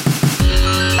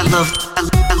 I loved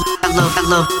Power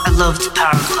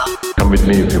Glove. Come with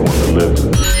me if you want to live.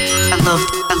 I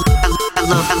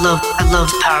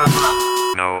loved Power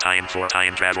Glove. No time for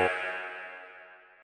time travel.